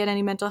hint that he had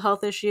any mental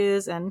health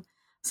issues. And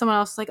someone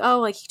else was like, oh,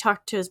 like he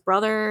talked to his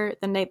brother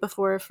the night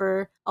before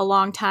for a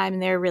long time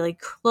and they were really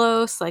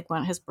close, like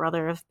when his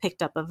brother have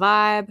picked up a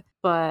vibe.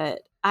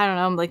 But I don't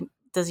know, like,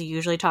 does he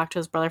usually talk to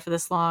his brother for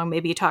this long?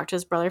 Maybe he talked to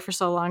his brother for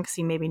so long because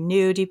he maybe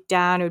knew deep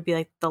down it would be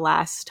like the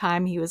last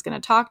time he was going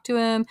to talk to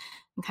him,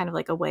 and kind of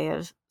like a way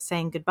of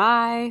saying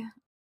goodbye.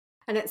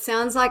 And it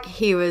sounds like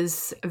he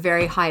was a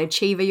very high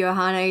achiever,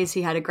 Yohanes.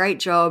 He had a great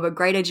job, a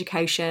great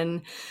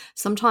education.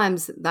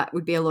 Sometimes that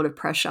would be a lot of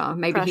pressure.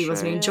 Maybe he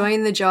wasn't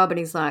enjoying the job and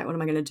he's like, what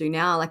am I going to do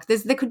now? Like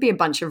there could be a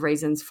bunch of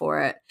reasons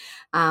for it.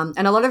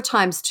 And a lot of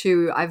times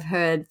too, I've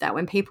heard that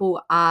when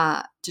people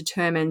are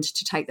determined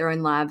to take their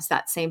own lives,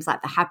 that seems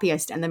like the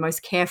happiest and the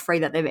most carefree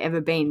that they've ever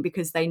been,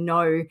 because they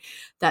know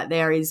that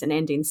there is an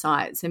end in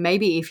sight. So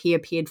maybe if he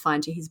appeared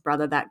fine to his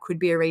brother, that could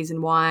be a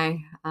reason why.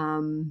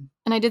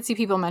 And I did see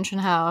people mention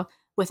how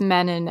with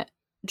men in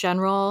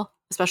general,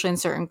 especially in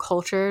certain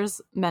cultures,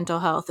 mental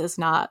health is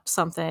not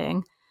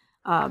something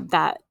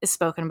that is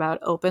spoken about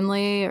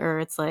openly, or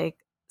it's like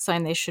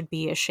something they should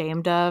be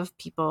ashamed of.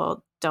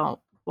 People don't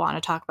want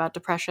to talk about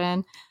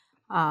depression,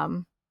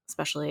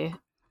 especially,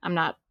 I'm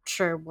not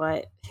sure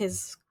what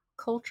his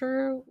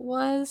culture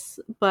was,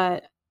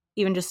 but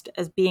even just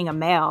as being a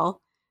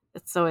male,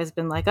 it's always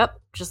been like,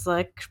 just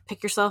like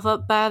pick yourself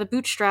up by the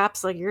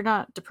bootstraps, like you're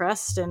not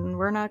depressed and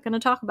we're not going to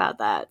talk about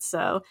that.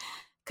 So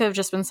could have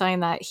just been something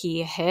that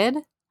he hid.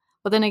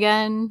 But then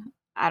again,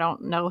 I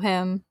don't know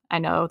him. I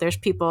know there's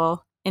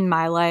people in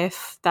my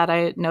life that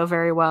I know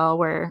very well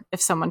where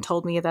if someone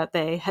told me that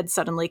they had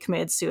suddenly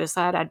committed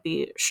suicide, I'd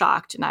be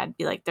shocked and I'd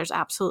be like, there's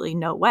absolutely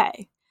no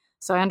way.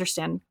 So I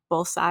understand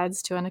both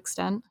sides to an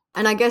extent.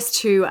 And I guess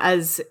too,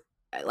 as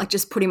like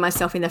just putting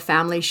myself in the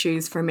family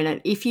shoes for a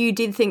minute, if you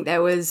did think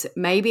there was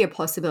maybe a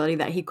possibility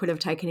that he could have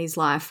taken his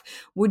life,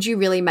 would you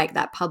really make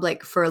that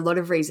public for a lot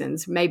of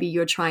reasons? Maybe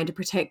you're trying to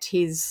protect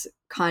his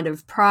kind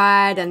of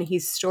pride and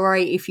his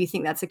story. If you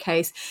think that's the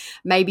case,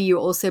 maybe you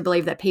also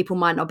believe that people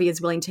might not be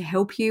as willing to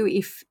help you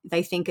if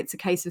they think it's a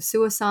case of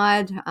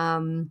suicide.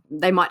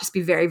 They might just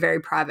be very, very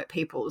private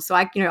people. So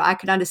I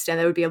could understand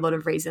there would be a lot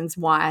of reasons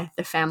why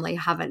the family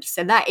haven't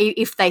said that,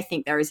 if they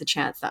think there is a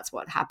chance that's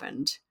what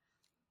happened.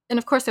 And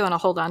of course they want to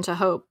hold on to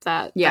hope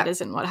that that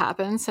isn't what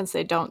happened, since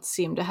they don't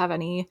seem to have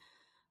any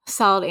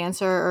solid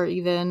answer or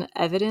even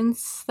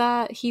evidence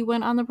that he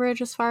went on the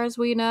bridge as far as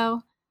we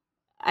know.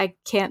 I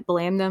can't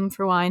blame them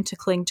for wanting to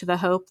cling to the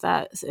hope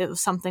that it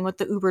was something with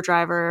the Uber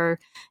driver, or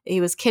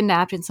he was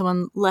kidnapped and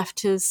someone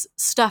left his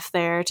stuff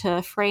there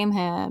to frame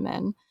him.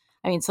 And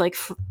I mean, to like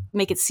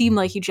make it seem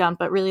like he jumped,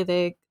 but really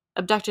they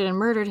abducted and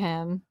murdered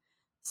him.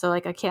 So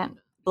like, I can't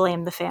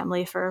blame the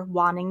family for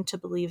wanting to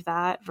believe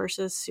that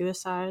versus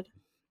suicide.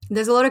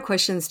 There's a lot of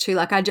questions too.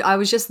 Like I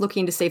was just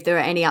looking to see if there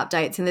were any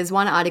updates, and there's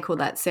one article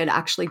that said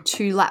actually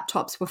 2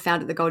 laptops were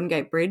found at the Golden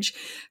Gate Bridge.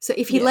 So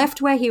if he left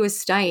where he was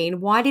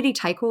staying, why did he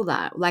take all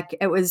that? Like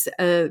it was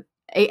an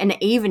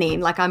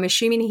evening. Like I'm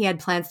assuming he had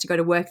plans to go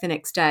to work the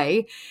next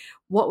day.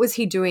 What was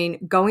he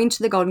doing going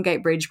to the Golden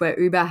Gate Bridge where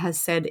Uber has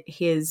said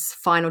his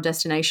final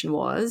destination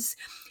was?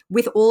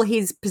 with all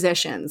his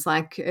possessions.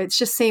 Like, it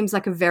just seems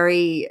like a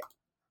very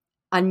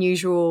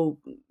unusual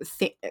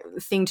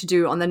thing to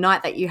do on the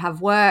night that you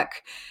have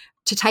work,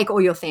 to take all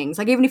your things.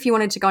 Like, even if you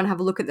wanted to go and have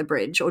a look at the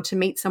bridge or to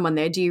meet someone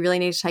there, do you really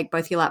need to take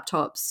both your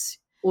laptops?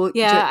 Or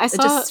Yeah, it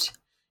just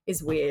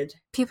is weird.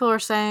 People are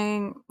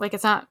saying, like,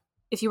 it's not,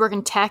 if you work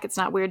in tech, it's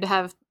not weird to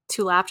have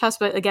 2 laptops,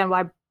 but again,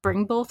 why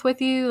bring both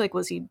with you? Like,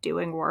 was he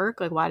doing work?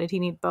 Like, why did he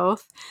need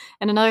both?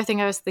 And another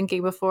thing I was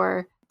thinking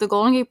before, the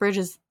Golden Gate Bridge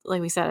is,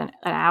 like we said, an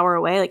hour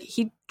away. Like,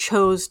 he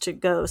chose to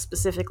go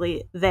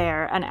specifically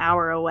there an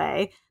hour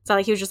away. It's not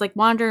like he was just like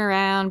wandering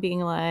around being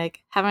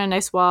like having a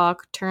nice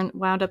walk,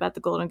 wound up at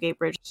the Golden Gate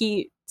Bridge.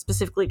 He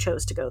specifically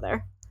chose to go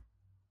there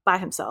by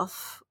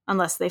himself,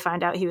 unless they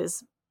find out he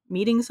was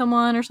meeting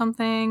someone or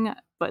something,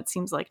 but it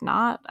seems like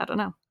not. I don't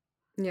know.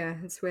 Yeah,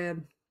 it's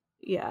weird.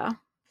 Yeah.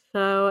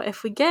 So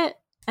if we get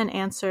an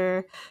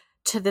answer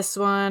to this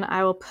one,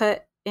 I will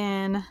put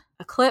in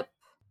a clip,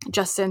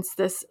 just since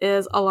this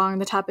is along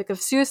the topic of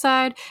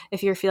suicide.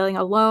 If you're feeling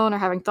alone or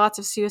having thoughts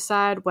of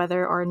suicide,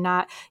 whether or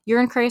not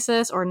you're in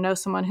crisis or know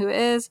someone who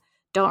is,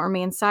 don't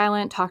remain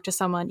silent. Talk to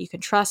someone you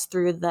can trust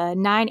through the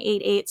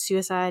 988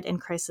 Suicide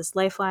and Crisis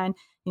Lifeline.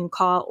 You can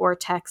call or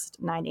text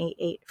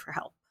 988 for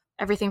help.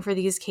 Everything for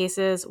these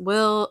cases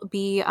will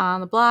be on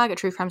the blog at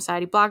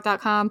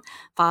truecrimesocietyblog.com.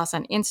 Follow us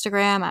on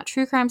Instagram at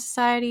True Crime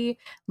Society.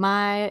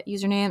 My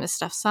username is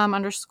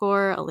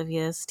stuffsome_.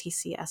 Olivia's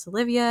TCS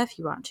Olivia. If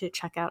you want to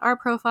check out our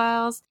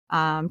profiles,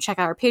 check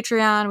out our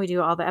Patreon. We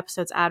do all the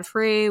episodes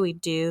ad-free. We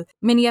do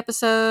mini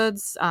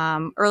episodes,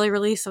 early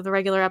release of the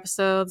regular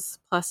episodes,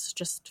 plus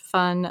just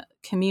fun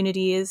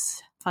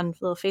communities, fun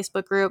little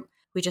Facebook group.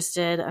 We just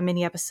did a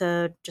mini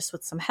episode just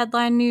with some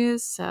headline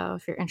news. So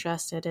if you're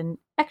interested in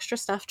extra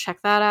stuff,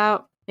 check that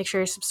out. Make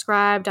sure you're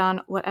subscribed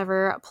on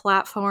whatever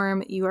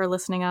platform you are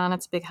listening on.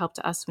 It's a big help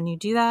to us when you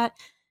do that.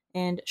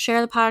 And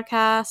share the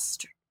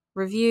podcast,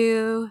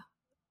 review,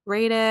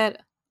 rate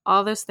it,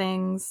 all those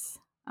things.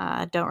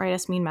 Don't write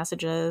us mean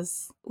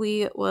messages.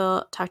 We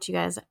will talk to you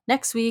guys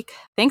next week.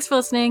 Thanks for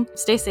listening.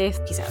 Stay safe.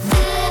 Peace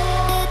out.